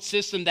world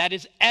system that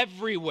is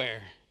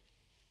everywhere,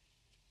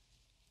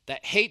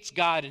 that hates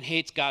God and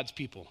hates God's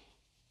people.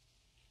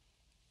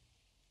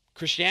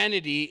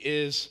 Christianity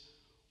is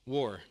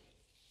war.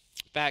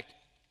 In fact,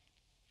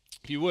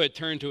 if you would,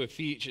 turn to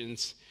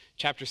Ephesians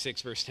chapter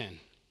 6, verse 10.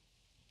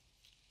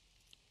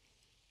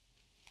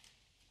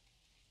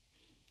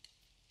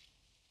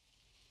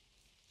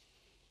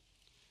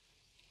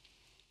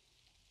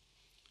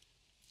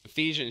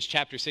 Ephesians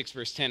chapter 6,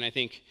 verse 10. I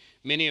think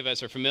many of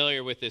us are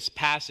familiar with this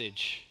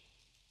passage.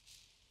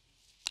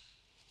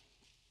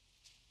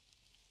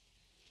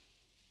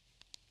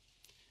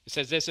 It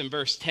says this in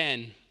verse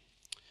 10,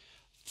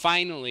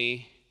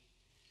 finally,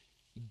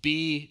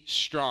 be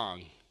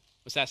strong.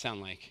 What's that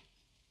sound like?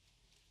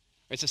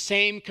 It's the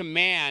same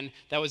command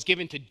that was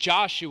given to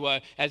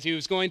Joshua as he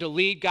was going to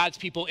lead God's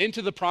people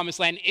into the promised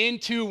land,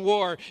 into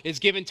war, is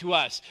given to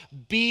us.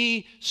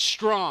 Be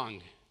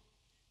strong.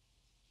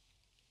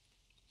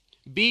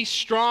 Be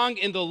strong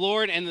in the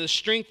Lord and the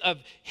strength of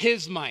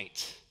his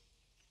might.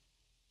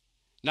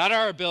 Not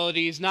our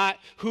abilities, not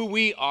who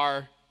we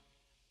are,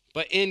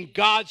 but in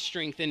God's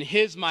strength, in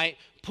his might,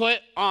 put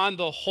on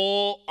the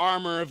whole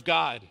armor of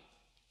God.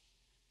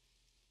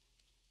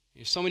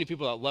 There's so many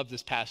people that love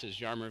this passage,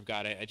 the armor of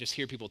God. I just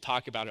hear people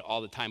talk about it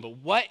all the time. But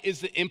what is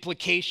the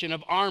implication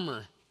of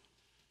armor?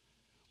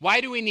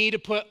 Why do we need to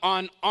put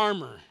on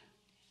armor?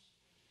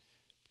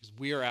 Because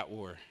we are at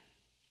war.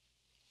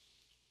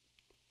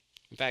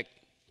 In fact,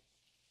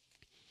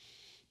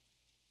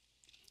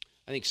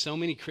 I think so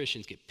many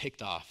Christians get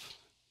picked off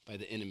by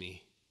the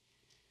enemy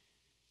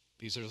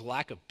because there's a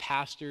lack of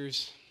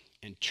pastors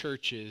and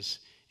churches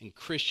and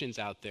Christians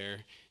out there,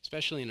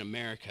 especially in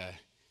America,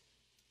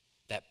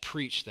 that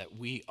preach that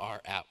we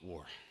are at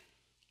war.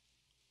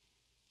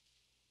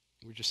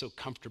 We're just so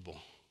comfortable.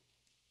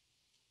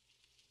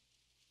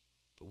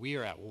 But we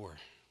are at war.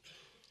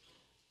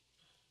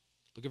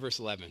 Look at verse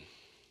 11.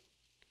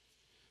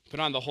 Put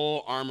on the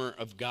whole armor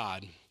of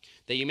God,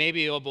 that you may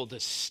be able to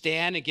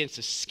stand against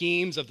the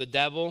schemes of the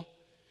devil.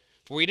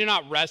 For we do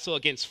not wrestle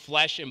against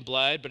flesh and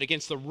blood, but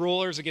against the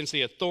rulers, against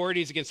the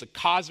authorities, against the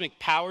cosmic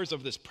powers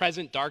of this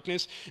present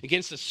darkness,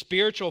 against the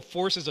spiritual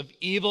forces of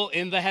evil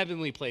in the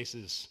heavenly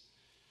places.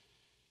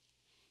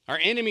 Our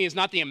enemy is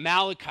not the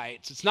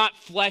Amalekites. It's not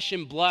flesh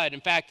and blood.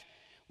 In fact,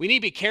 we need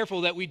to be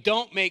careful that we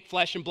don't make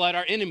flesh and blood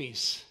our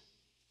enemies.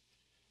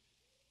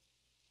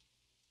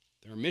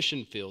 They're a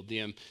mission field.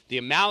 The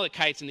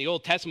Amalekites in the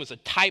Old Testament was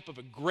a type of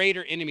a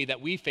greater enemy that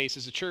we face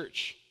as a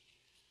church.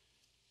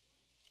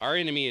 Our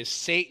enemy is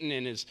Satan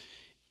and his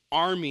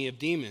army of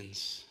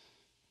demons.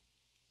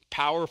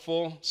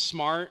 Powerful,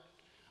 smart,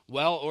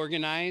 well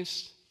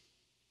organized.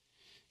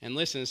 And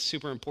listen, it's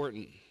super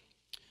important.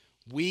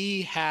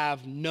 We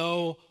have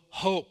no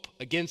hope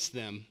against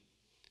them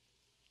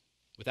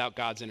without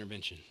God's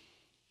intervention,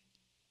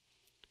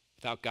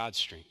 without God's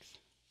strength,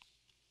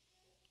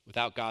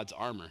 without God's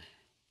armor.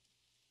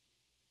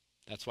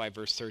 That's why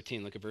verse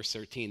 13, look at verse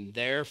 13.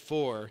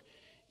 Therefore,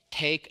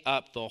 take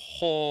up the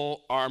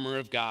whole armor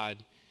of God,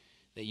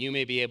 that you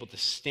may be able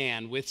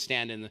to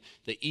withstand in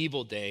the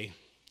evil day,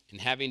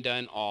 and having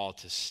done all,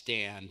 to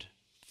stand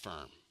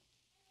firm.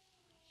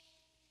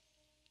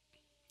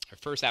 Our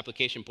first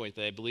application point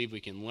that I believe we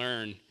can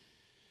learn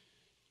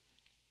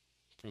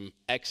from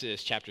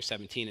Exodus chapter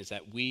 17 is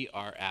that we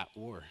are at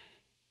war.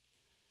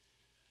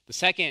 The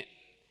second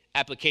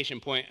application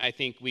point I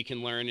think we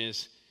can learn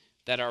is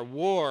that our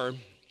war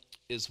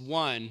is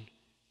won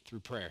through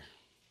prayer.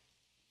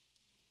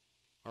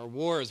 Our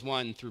war is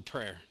won through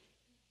prayer.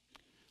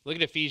 Look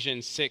at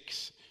Ephesians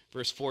 6,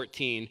 verse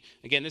 14.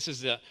 Again, this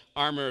is the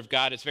armor of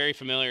God. It's very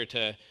familiar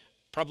to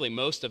probably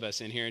most of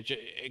us in here.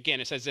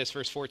 Again, it says this,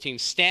 verse 14,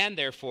 stand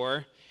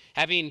therefore,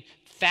 having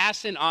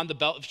fastened on the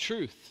belt of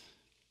truth,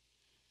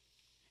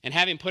 and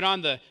having put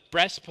on the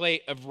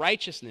breastplate of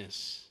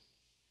righteousness,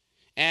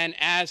 and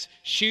as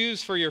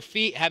shoes for your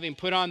feet, having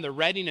put on the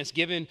readiness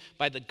given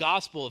by the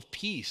gospel of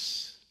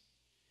peace.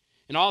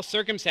 In all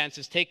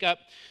circumstances, take up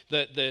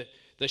the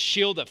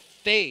shield of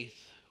faith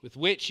with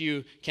which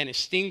you can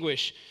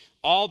extinguish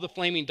all the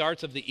flaming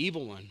darts of the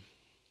evil one.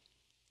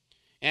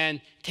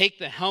 And take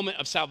the helmet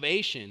of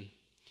salvation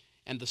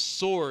and the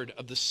sword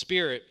of the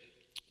Spirit,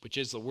 which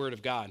is the word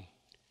of God.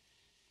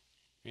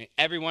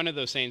 Every one of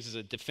those things is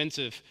a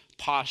defensive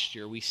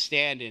posture. We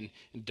stand in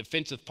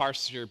defensive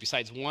posture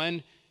besides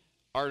one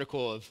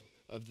article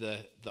of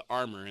the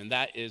armor, and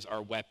that is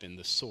our weapon,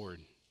 the sword.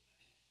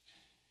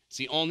 It's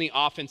the only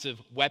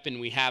offensive weapon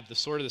we have, the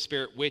sword of the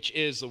Spirit, which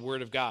is the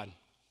word of God.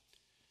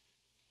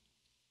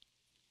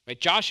 Right?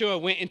 Joshua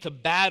went into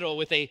battle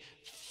with a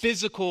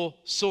physical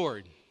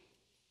sword.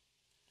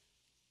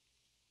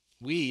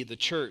 We, the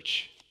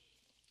church,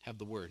 have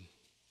the word,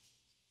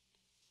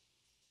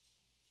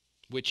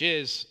 which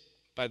is,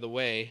 by the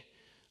way,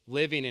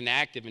 living and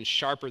active and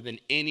sharper than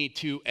any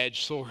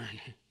two-edged sword.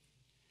 I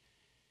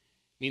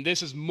mean,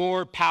 this is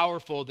more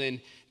powerful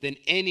than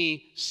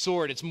any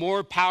sword. It's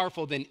more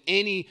powerful than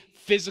any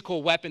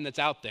physical weapon that's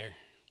out there.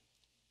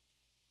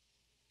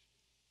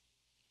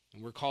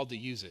 And we're called to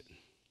use it,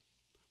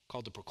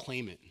 called to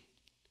proclaim it.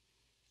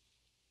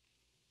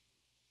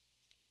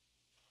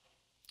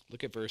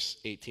 Look at verse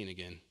 18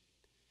 again.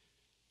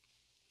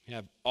 We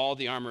have all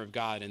the armor of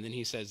God, and then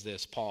he says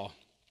this, Paul,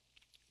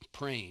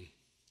 praying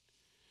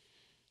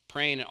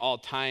at all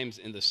times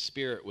in the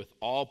Spirit with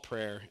all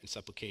prayer and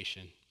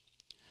supplication.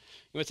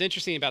 And what's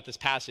interesting about this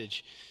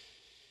passage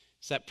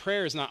is that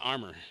prayer is not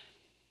armor.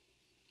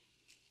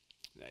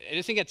 I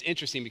just think that's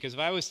interesting because if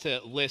I was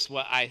to list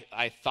what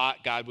I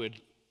thought God would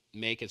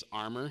make as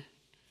armor,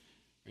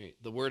 right,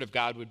 the word of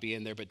God would be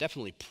in there, but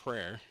definitely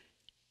prayer.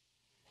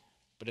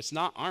 But it's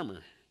not armor.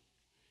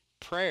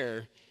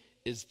 Prayer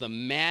is the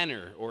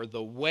manner or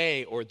the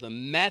way or the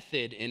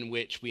method in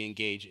which we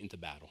engage into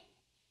battle.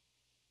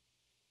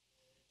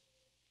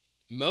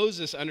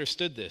 Moses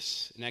understood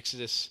this in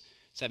Exodus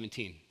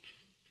 17.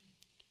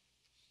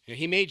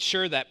 He made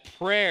sure that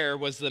prayer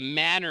was the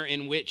manner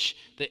in which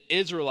the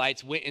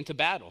Israelites went into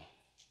battle.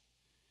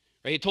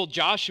 Right? He told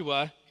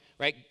Joshua,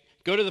 right,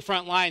 go to the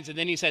front lines, and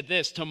then he said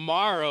this,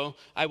 tomorrow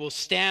I will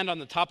stand on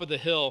the top of the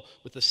hill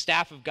with the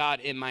staff of God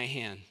in my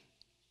hand.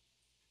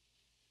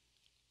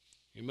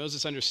 And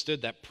Moses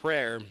understood that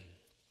prayer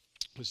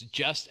was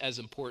just as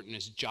important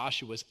as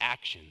Joshua's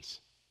actions.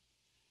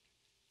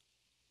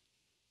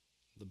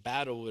 The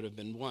battle would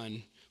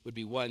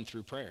be won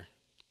through prayer.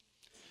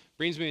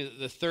 Brings me to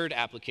the third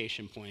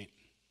application point.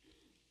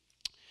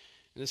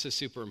 And this is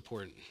super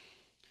important.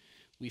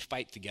 We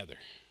fight together.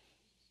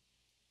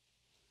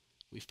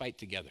 We fight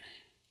together.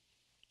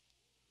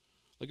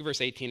 Look at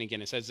verse 18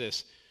 again. It says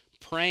this,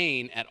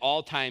 praying at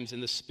all times in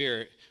the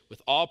Spirit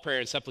with all prayer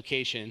and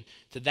supplication.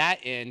 To that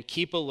end,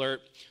 keep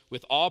alert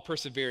with all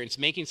perseverance,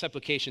 making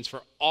supplications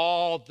for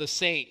all the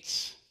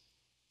saints.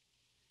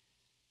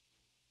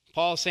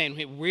 Paul is saying,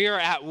 hey, we are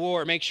at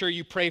war. Make sure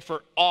you pray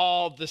for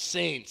all the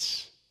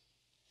saints.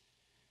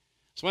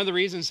 It's one of the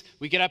reasons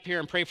we get up here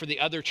and pray for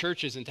the other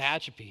churches in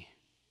Tehachapi.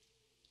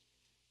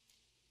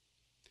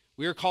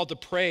 We are called to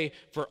pray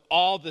for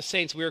all the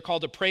saints. We are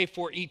called to pray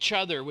for each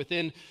other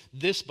within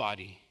this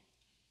body.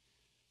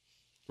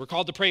 We're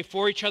called to pray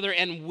for each other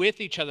and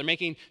with each other,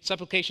 making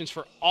supplications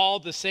for all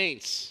the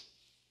saints.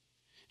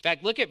 In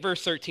fact, look at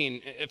verse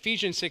 13,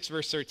 Ephesians 6,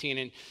 verse 13.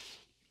 And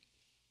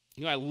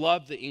you know, I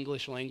love the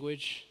English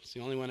language. It's the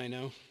only one I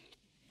know.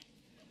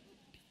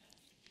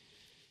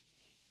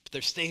 But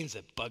there's things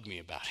that bug me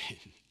about it.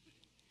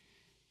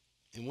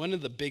 And one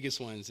of the biggest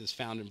ones is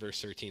found in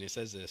verse 13. It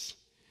says this,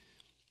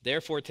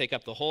 therefore take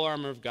up the whole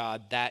armor of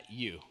God that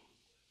you.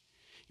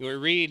 We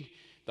read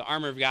the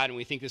armor of God and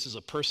we think this is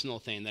a personal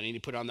thing, that I need to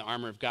put on the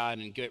armor of God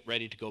and get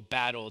ready to go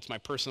battle. It's my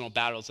personal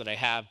battles that I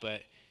have,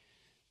 but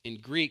in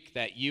Greek,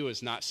 that you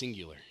is not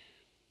singular.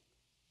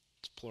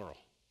 It's plural.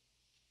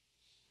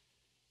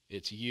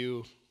 It's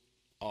you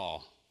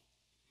all.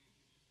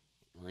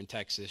 Or in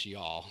Texas,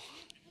 y'all.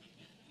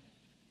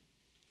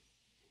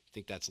 I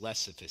think that's less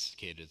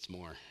sophisticated, it's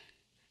more.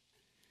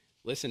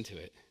 Listen to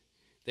it.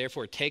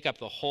 Therefore, take up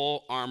the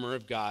whole armor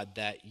of God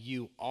that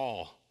you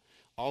all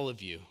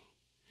of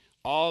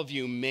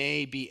you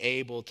may be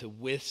able to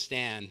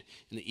withstand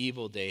in the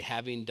evil day,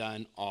 having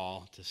done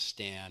all to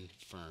stand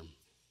firm.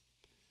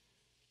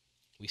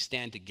 We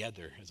stand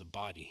together as a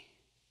body.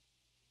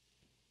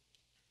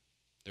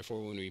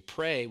 Therefore, when we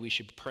pray, we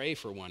should pray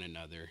for one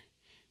another,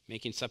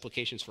 making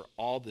supplications for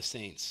all the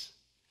saints.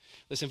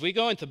 Listen, if we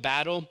go into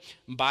battle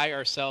by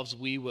ourselves,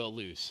 we will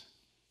lose.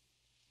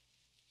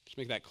 Let's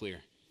make that clear.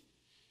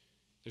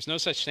 There's no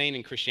such thing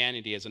in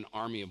Christianity as an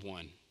army of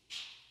one.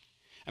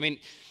 I mean,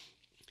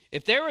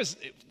 if there was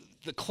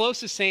the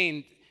closest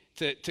saying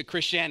to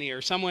Christianity,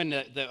 or someone,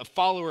 a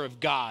follower of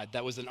God,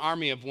 that was an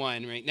army of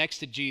one, right next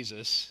to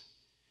Jesus,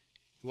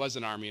 It was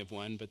an army of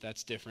one, but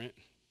that's different.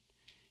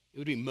 It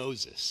would be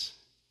Moses.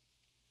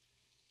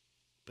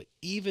 But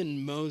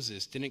even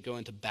Moses didn't go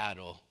into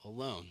battle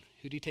alone.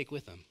 Who did he take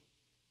with him?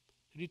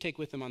 Who did he take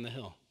with him on the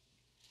hill?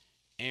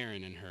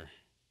 Aaron and Hur.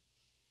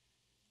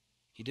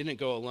 He didn't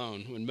go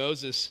alone. When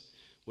Moses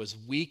was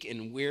weak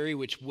and weary,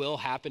 which will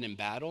happen in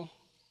battle,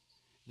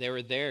 they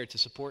were there to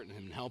support him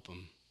and help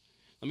him.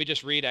 Let me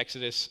just read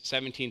Exodus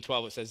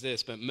 17:12. It says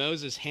this, "But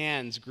Moses'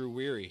 hands grew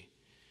weary.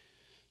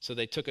 So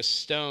they took a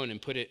stone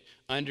and put it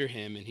under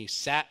him, and he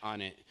sat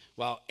on it,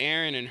 while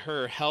Aaron and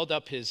Hur held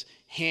up his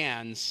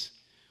hands,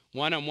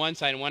 one on one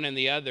side and one on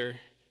the other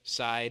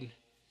side,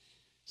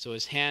 so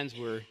his hands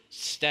were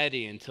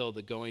steady until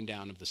the going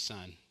down of the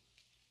sun."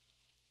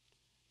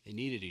 They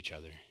needed each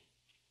other.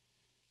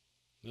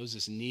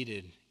 Moses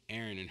needed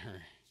Aaron and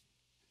Hur.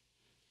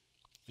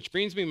 Which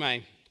brings me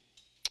my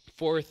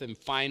fourth and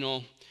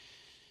final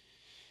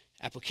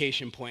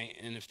application point,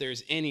 and if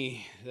there's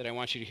any that I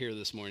want you to hear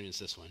this morning, it's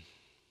this one.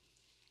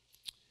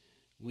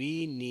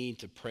 We need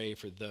to pray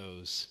for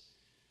those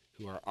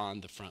who are on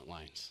the front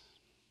lines.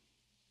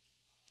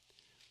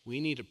 We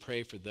need to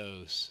pray for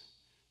those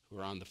who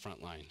are on the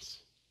front lines.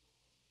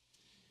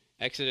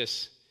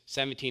 Exodus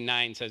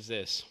 17:9 says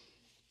this.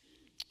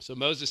 So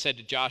Moses said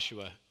to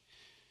Joshua,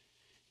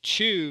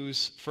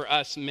 "Choose for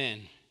us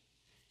men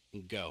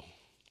and go.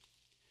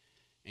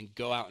 And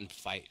go out and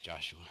fight,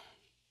 Joshua.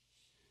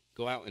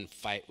 Go out and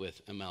fight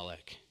with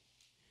Amalek."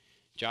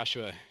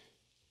 Joshua,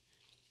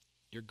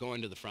 you're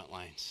going to the front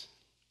lines.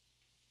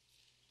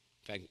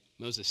 In fact,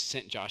 Moses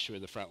sent Joshua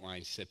to the front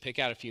lines. He said, pick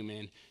out a few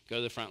men, go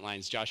to the front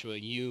lines. Joshua,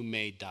 you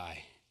may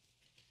die,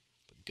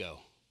 but go.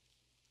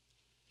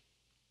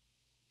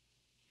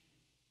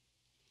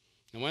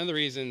 And one of the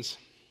reasons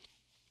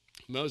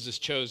Moses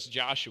chose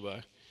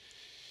Joshua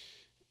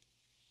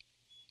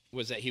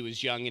was that he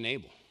was young and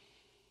able.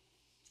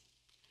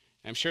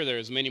 I'm sure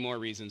there's many more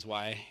reasons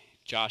why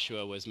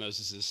Joshua was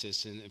Moses'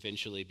 assistant,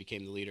 eventually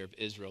became the leader of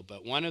Israel.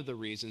 But one of the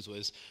reasons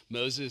was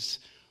Moses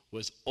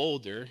was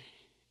older,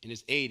 in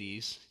his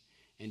 80s,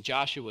 and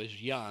Joshua was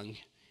young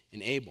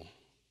and able.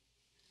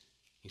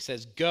 He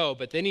says, go,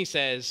 but then he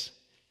says,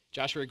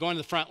 Joshua, we're going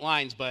to the front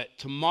lines, but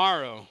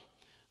tomorrow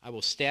I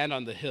will stand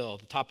on the hill,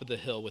 the top of the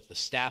hill, with the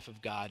staff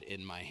of God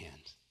in my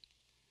hand.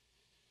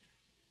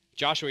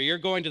 Joshua, you're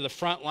going to the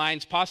front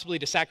lines, possibly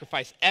to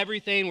sacrifice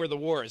everything where the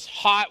war is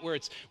hot, where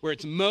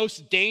it's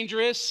most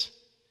dangerous.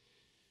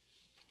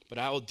 But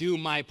I will do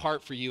my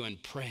part for you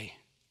and pray.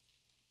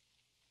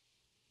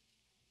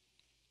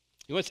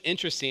 You know what's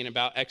interesting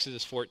about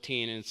Exodus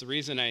 14, and it's the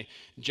reason I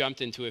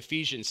jumped into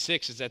Ephesians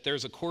 6, is that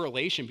there's a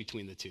correlation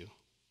between the two.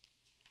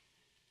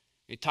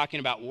 You're talking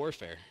about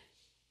warfare.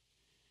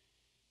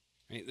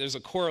 Right? There's a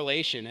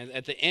correlation.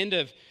 At the end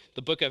of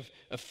the book of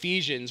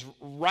Ephesians,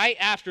 right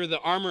after the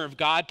armor of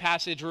God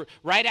passage,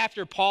 right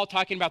after Paul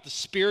talking about the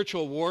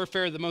spiritual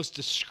warfare, the most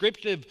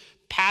descriptive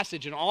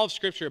passage in all of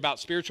Scripture about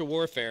spiritual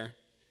warfare,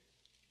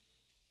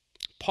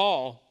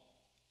 Paul,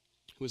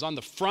 who was on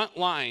the front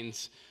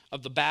lines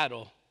of the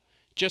battle,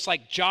 just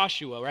like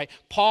Joshua, right?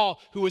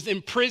 Paul, who was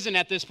in prison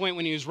at this point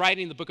when he was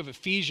writing the book of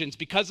Ephesians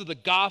because of the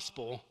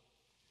gospel,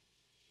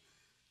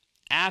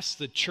 asked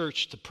the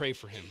church to pray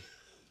for him.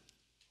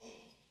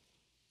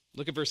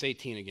 Look at verse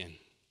 18 again.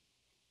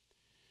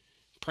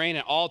 Praying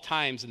at all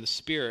times in the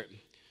Spirit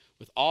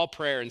with all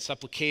prayer and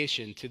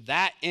supplication. To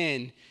that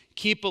end,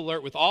 keep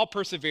alert with all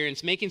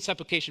perseverance, making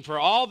supplication for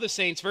all the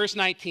saints. Verse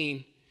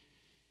 19,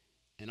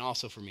 and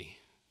also for me.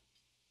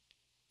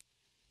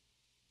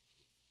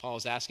 Paul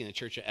is asking the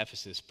church at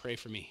Ephesus, pray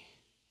for me.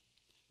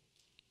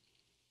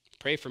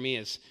 Pray for me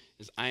as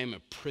I am a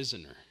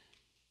prisoner.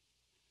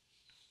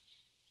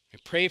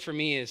 Pray for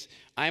me as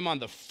I'm on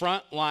the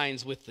front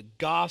lines with the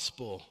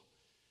gospel,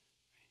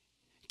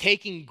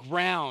 taking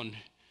ground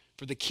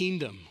for the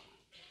kingdom.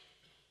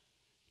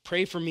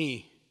 Pray for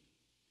me.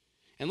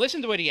 And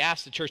listen to what he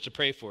asked the church to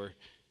pray for.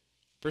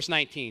 Verse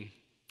 19.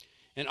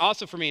 And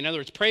also for me, in other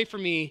words, pray for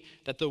me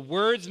that the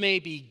words may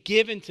be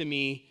given to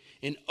me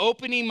in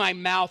opening my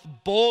mouth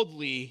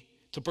boldly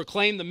to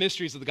proclaim the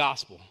mysteries of the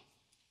gospel.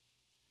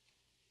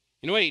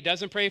 You know what he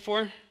doesn't pray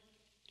for?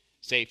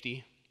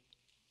 Safety.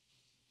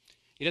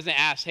 He doesn't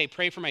ask, hey,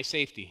 pray for my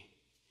safety.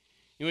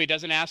 You know what he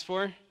doesn't ask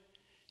for?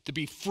 To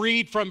be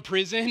freed from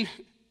prison.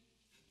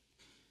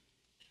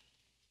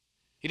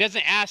 He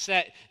doesn't ask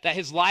that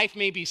his life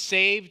may be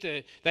saved,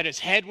 that his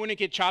head wouldn't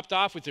get chopped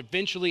off, which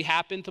eventually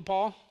happened to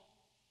Paul.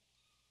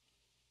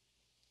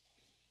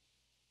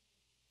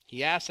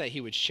 He asked that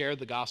he would share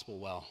the gospel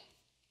well,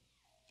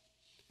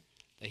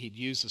 that he'd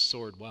use the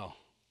sword well.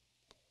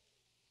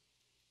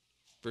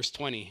 Verse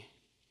 20,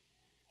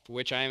 for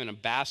which I am an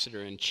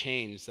ambassador in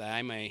chains, that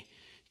I may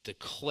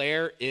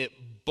declare it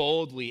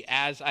boldly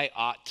as I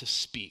ought to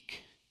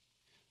speak.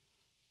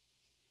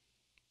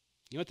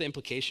 You know what the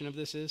implication of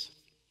this is?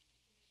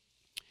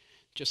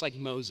 Just like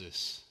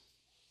Moses,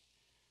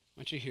 I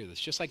want you to hear this,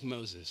 just like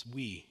Moses,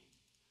 we,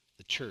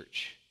 the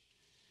church,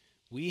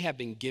 we have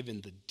been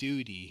given the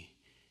duty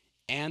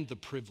and the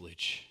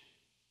privilege.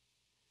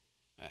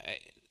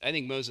 I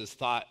think Moses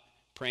thought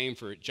Praying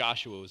for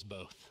Joshua was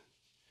both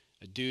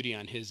a duty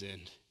on his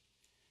end,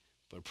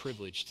 but a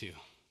privilege too.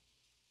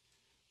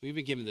 We've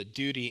been given the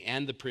duty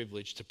and the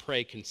privilege to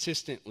pray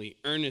consistently,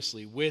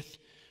 earnestly, with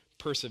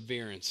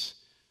perseverance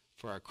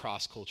for our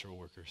cross-cultural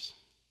workers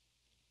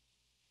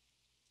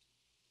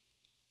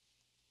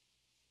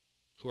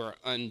who are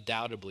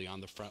undoubtedly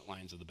on the front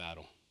lines of the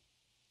battle,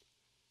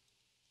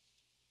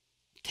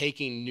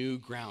 taking new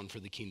ground for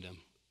the kingdom,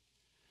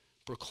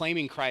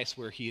 proclaiming Christ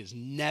where he has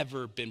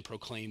never been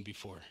proclaimed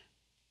before,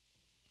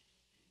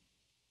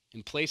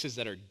 in places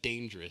that are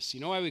dangerous. You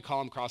know why we call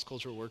them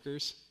cross-cultural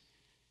workers?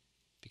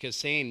 Because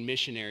saying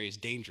missionary is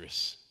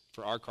dangerous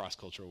for our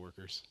cross-cultural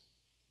workers.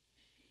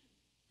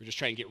 We're just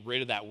trying to get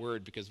rid of that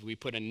word because we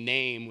put a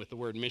name with the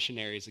word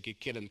missionaries that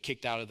could get them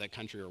kicked out of that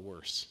country or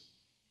worse.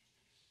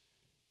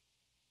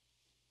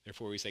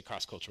 Therefore, we say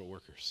cross-cultural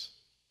workers.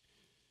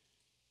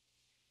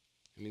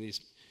 I mean,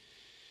 these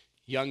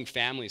young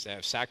families that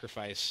have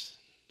sacrificed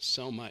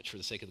so much for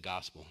the sake of the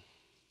gospel.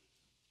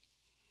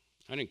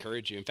 I'd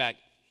encourage you. In fact,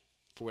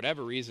 for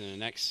whatever reason, in the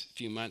next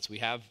few months, we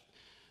have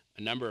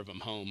a number of them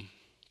home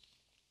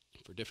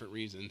for different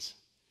reasons.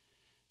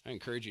 I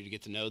encourage you to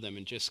get to know them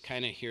and just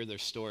kind of hear their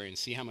story and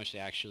see how much they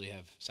actually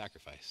have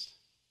sacrificed.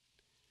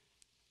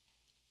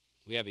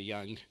 We have a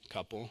young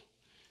couple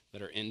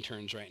that are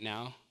interns right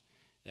now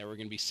that we're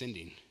going to be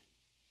sending,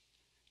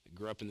 that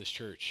grew up in this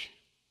church.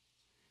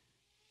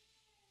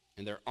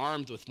 And they're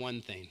armed with one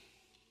thing,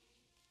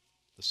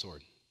 the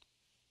sword.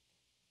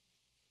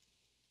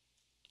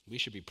 We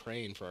should be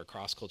praying for our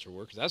cross-cultural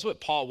workers. That's what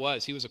Paul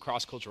was. He was a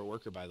cross-cultural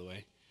worker, by the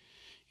way.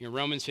 You know,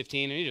 Romans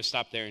 15, and you just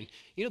stop there. And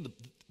you know,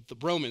 the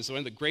Romans, one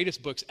of the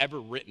greatest books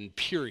ever written,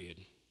 period.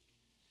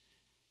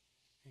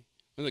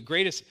 One of the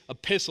greatest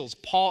epistles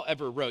Paul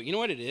ever wrote. You know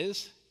what it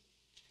is?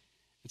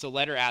 It's a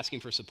letter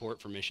asking for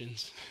support for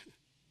missions.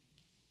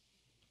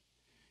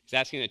 He's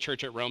asking the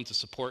church at Rome to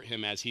support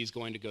him as he's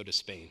going to go to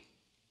Spain.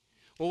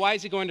 Well, why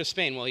is he going to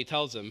Spain? Well, he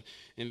tells them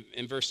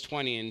in verse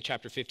 20 in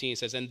chapter 15, he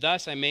says, "And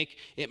thus I make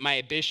it my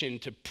ambition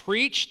to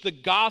preach the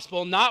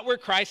gospel not where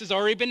Christ has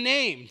already been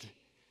named."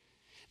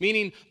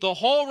 Meaning the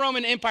whole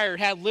Roman Empire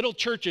had little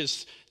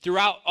churches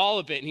throughout all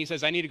of it. And he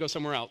says, I need to go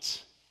somewhere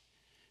else.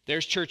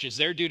 There's churches.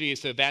 Their duty is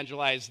to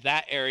evangelize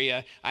that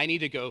area. I need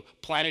to go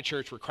plant a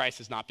church where Christ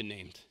has not been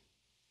named.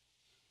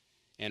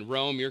 And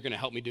Rome, you're going to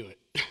help me do it.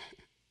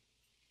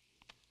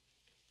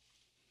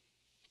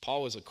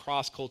 Paul was a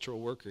cross-cultural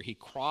worker. He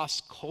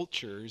crossed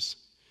cultures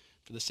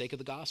for the sake of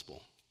the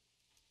gospel.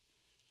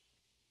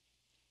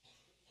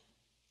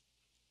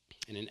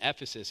 And in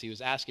Ephesus, he was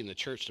asking the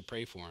church to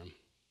pray for him.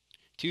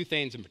 Two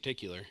things in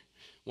particular.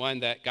 One,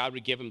 that God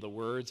would give him the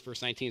words.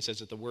 Verse 19 says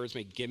that the words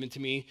may be given to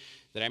me,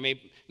 that I may,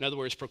 in other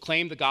words,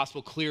 proclaim the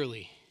gospel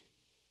clearly,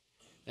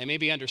 that it may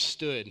be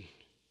understood.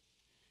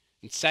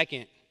 And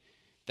second,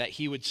 that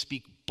he would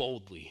speak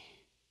boldly,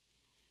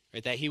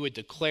 right? That he would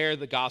declare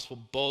the gospel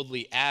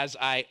boldly as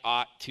I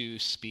ought to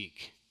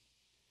speak.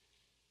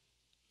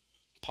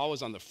 Paul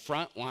was on the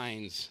front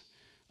lines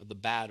of the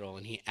battle,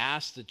 and he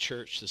asked the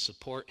church to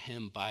support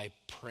him by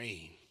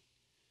praying.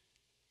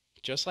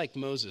 Just like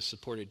Moses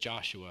supported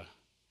Joshua,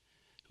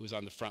 who was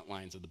on the front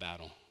lines of the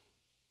battle.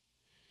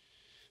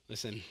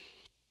 Listen,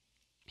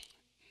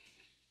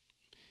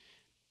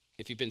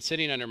 if you've been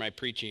sitting under my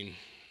preaching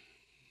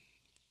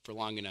for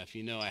long enough,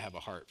 you know I have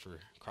a heart for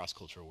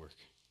cross-cultural work.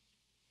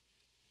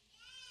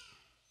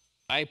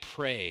 I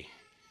pray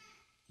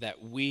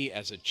that we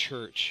as a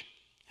church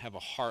have a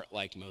heart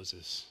like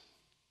Moses,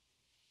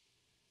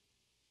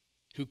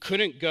 who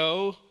couldn't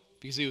go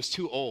because he was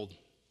too old.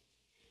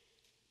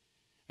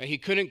 He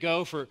couldn't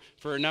go for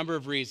a number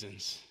of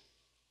reasons.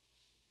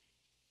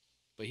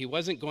 But he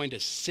wasn't going to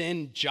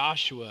send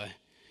Joshua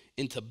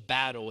into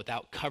battle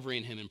without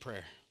covering him in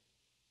prayer.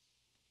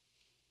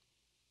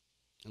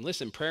 And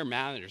listen, prayer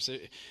matters.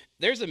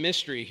 There's a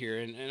mystery here,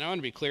 and I want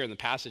to be clear in the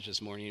passage this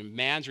morning.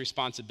 Man's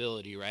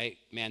responsibility, right?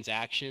 Man's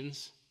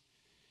actions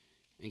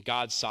and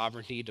God's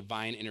sovereignty,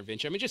 divine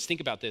intervention. I mean, just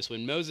think about this.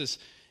 When Moses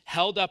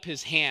held up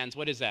his hands,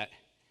 what is that?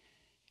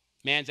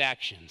 Man's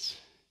actions.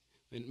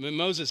 When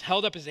Moses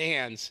held up his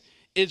hands,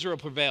 Israel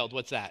prevailed.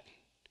 What's that?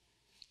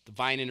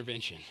 Divine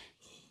intervention.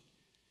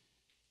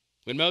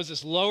 When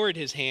Moses lowered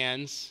his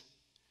hands,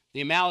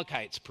 the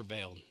Amalekites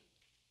prevailed.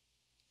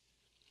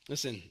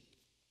 Listen,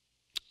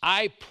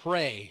 I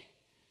pray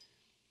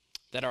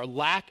that our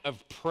lack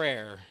of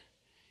prayer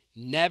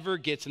never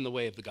gets in the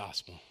way of the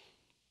gospel.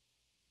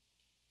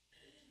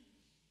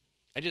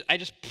 I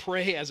just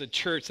pray as a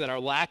church that our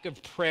lack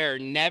of prayer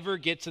never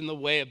gets in the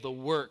way of the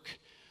work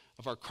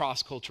of our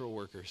cross-cultural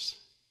workers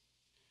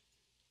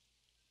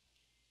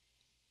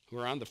who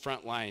are on the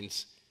front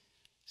lines,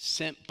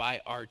 sent by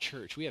our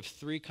church. We have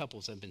 3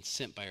 couples that have been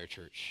sent by our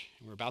church,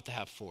 and we're about to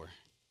have 4.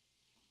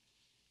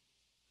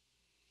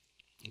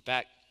 In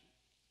fact,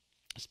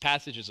 this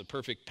passage is a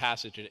perfect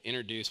passage to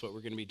introduce what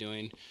we're going to be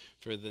doing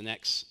for the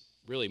next,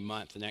 really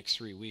month, the next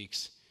 3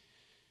 weeks.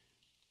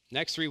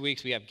 Next 3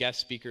 weeks, we have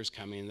guest speakers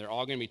coming. They're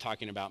all going to be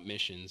talking about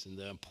missions and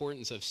the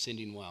importance of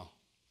sending well.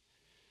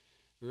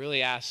 We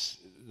really ask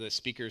the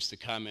speakers to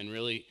come and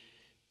really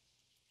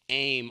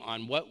aim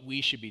on what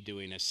we should be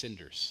doing as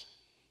senders.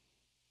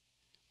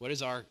 What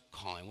is our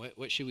calling?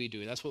 What should we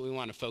do? That's what we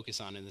want to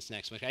focus on in this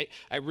next week.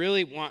 I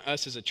really want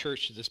us as a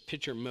church to just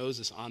picture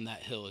Moses on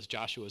that hill as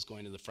Joshua is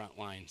going to the front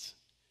lines.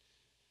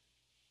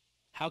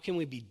 How can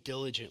we be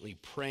diligently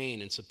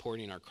praying and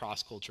supporting our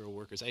cross-cultural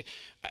workers?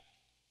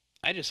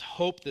 I just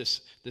hope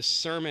this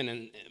sermon,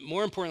 and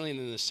more importantly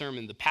than the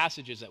sermon, the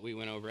passages that we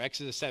went over,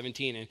 Exodus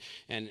 17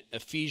 and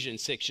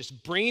Ephesians 6,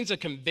 just brings a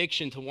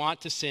conviction to want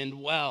to send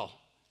well,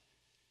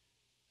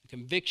 a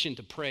conviction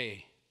to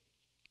pray.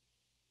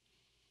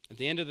 At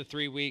the end of the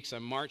 3 weeks,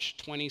 on March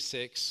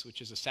 26, which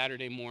is a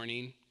Saturday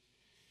morning,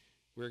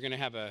 we're going to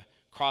have a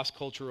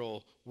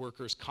cross-cultural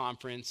workers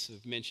conference.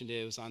 I've mentioned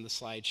it. It was on the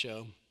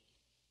slideshow.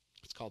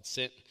 It's called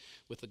Sit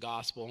with the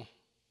Gospel.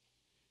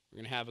 We're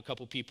going to have a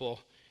couple people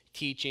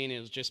teaching.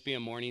 It'll just be a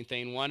morning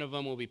thing. One of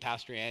them will be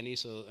Pastor Andy,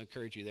 so I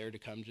encourage you there to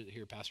come to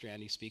hear Pastor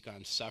Andy speak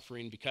on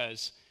suffering,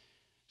 because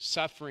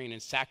suffering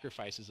and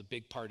sacrifice is a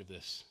big part of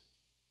this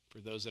for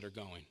those that are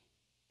going.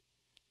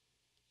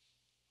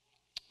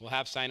 We'll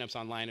have signups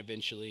online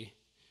eventually,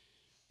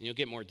 and you'll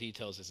get more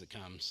details as it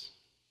comes.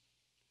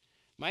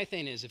 My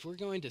thing is, if we're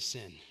going to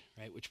sin,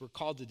 right, which we're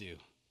called to do,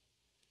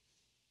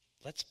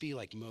 let's be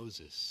like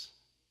Moses.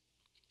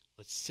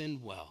 Let's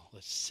sin well.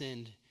 Let's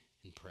sin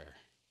in prayer.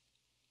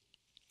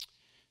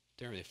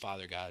 Dear Heavenly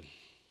Father, God,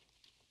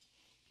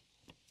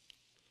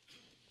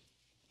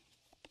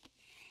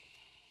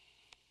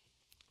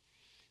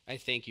 I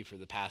thank you for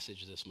the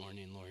passage this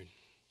morning, Lord.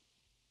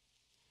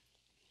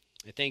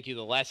 I thank you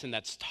the lesson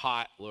that's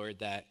taught, Lord,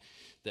 that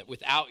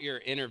without your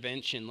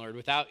intervention, Lord,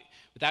 without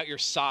your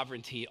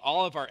sovereignty,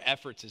 all of our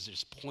efforts is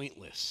just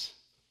pointless.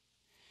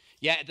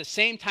 Yet at the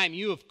same time,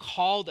 you have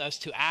called us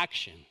to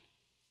action.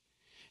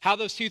 How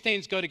those two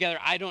things go together,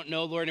 I don't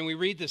know, Lord. And we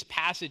read this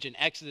passage in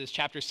Exodus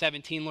chapter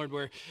 17, Lord,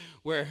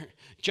 where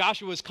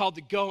Joshua was called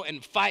to go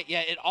and fight,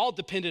 yet it all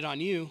depended on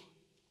you.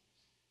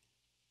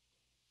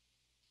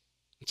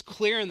 It's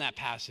clear in that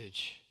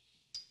passage.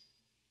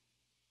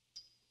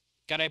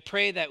 God, I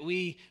pray that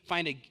we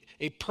find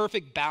a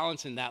perfect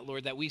balance in that,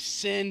 Lord, that we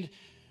send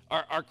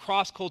our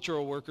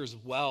cross-cultural workers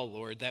well,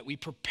 Lord, that we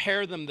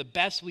prepare them the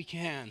best we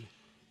can,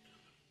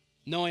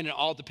 knowing it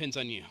all depends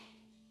on you.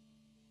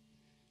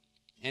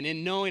 And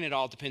in knowing it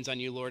all depends on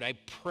you, Lord, I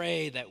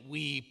pray that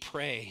we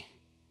pray,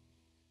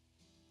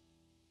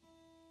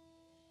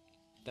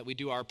 that we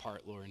do our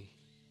part, Lord.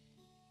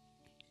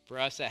 For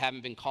us that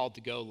haven't been called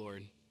to go,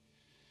 Lord,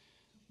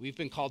 we've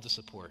been called to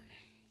support.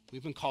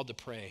 We've been called to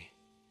pray.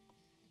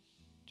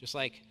 Just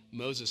like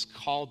Moses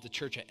called the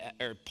church,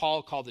 or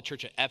Paul called the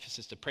church at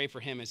Ephesus to pray for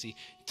him as he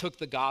took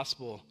the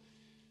gospel,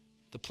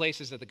 the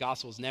places that the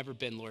gospel has never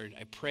been, Lord,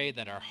 I pray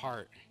that our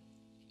heart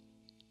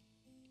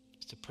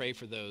is to pray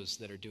for those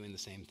that are doing the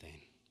same thing.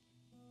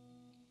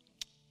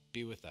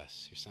 Be with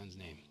us. In your Son's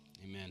name,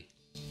 amen.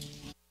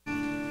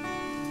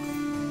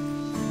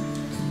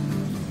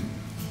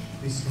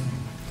 Please stand.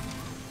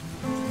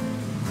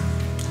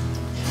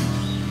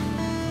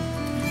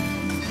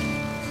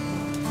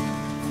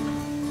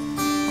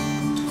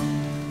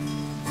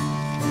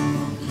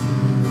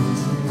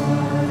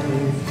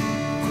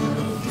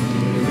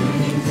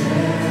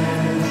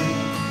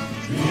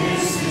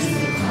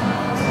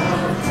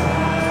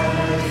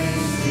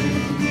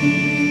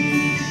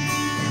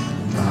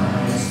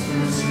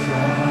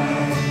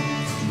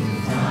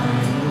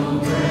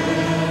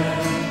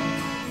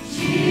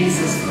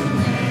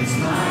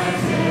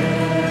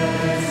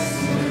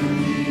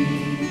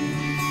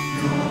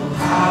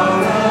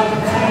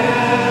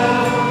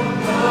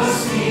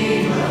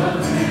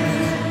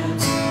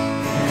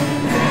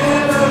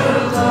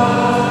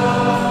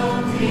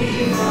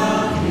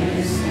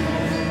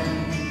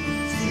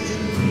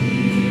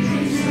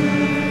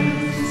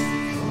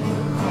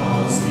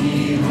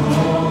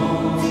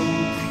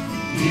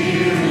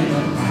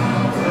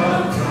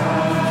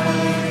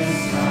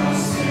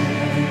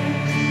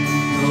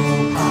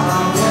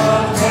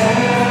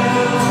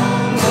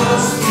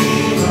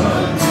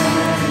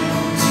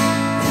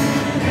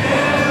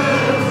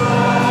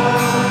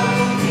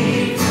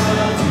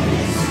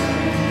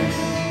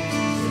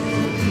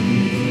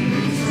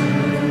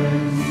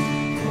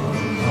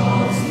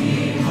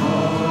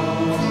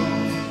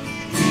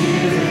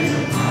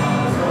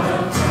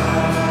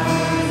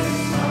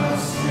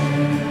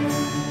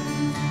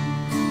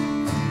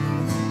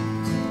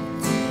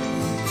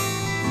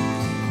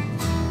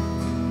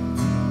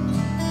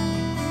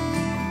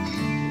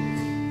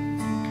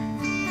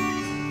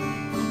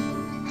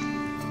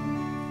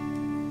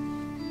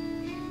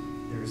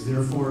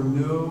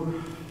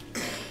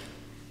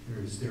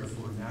 There is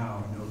therefore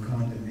now no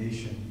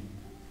condemnation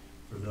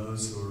for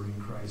those who are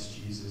in Christ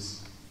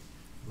Jesus.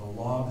 The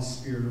law of the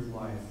Spirit of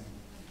life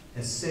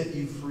has set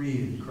you free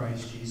in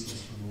Christ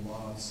Jesus from the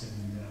law of sin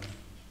and death.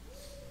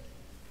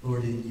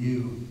 Lord, in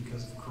you,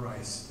 because of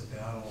Christ, the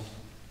battle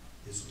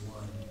is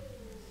won.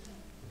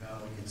 The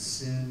battle against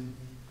sin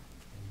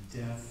and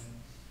death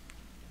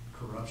and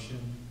corruption.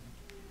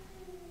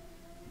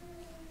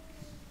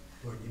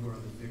 Lord, you are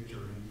the victor,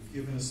 and you've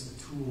given us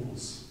the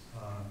tools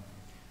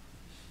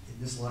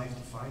in this life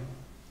to fight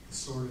the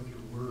sword of your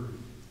word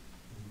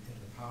and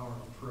the power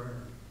of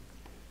prayer.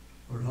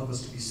 Lord, help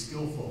us to be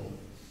skillful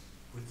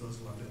with those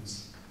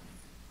weapons.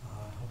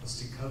 Help us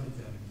to covet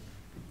them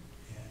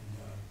and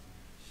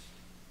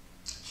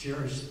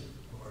cherish them,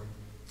 Lord.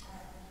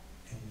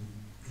 And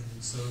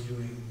in so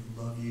doing,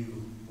 love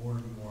you more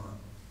and more.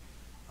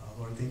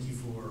 Lord, thank you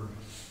for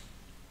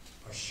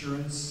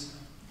assurance.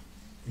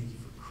 Thank you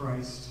for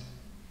Christ,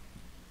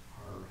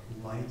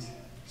 our light,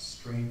 our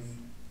strength,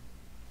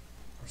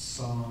 our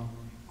song,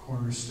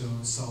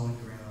 cornerstone, solid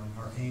ground,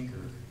 our anchor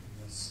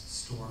in this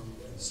storm,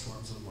 in the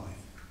storms of life.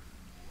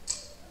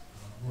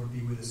 Lord,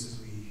 be with us as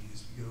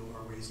we go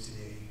our ways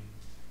today.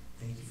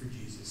 Thank you for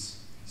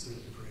Jesus. I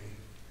pray.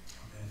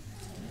 Amen.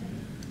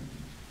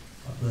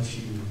 God bless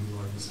you.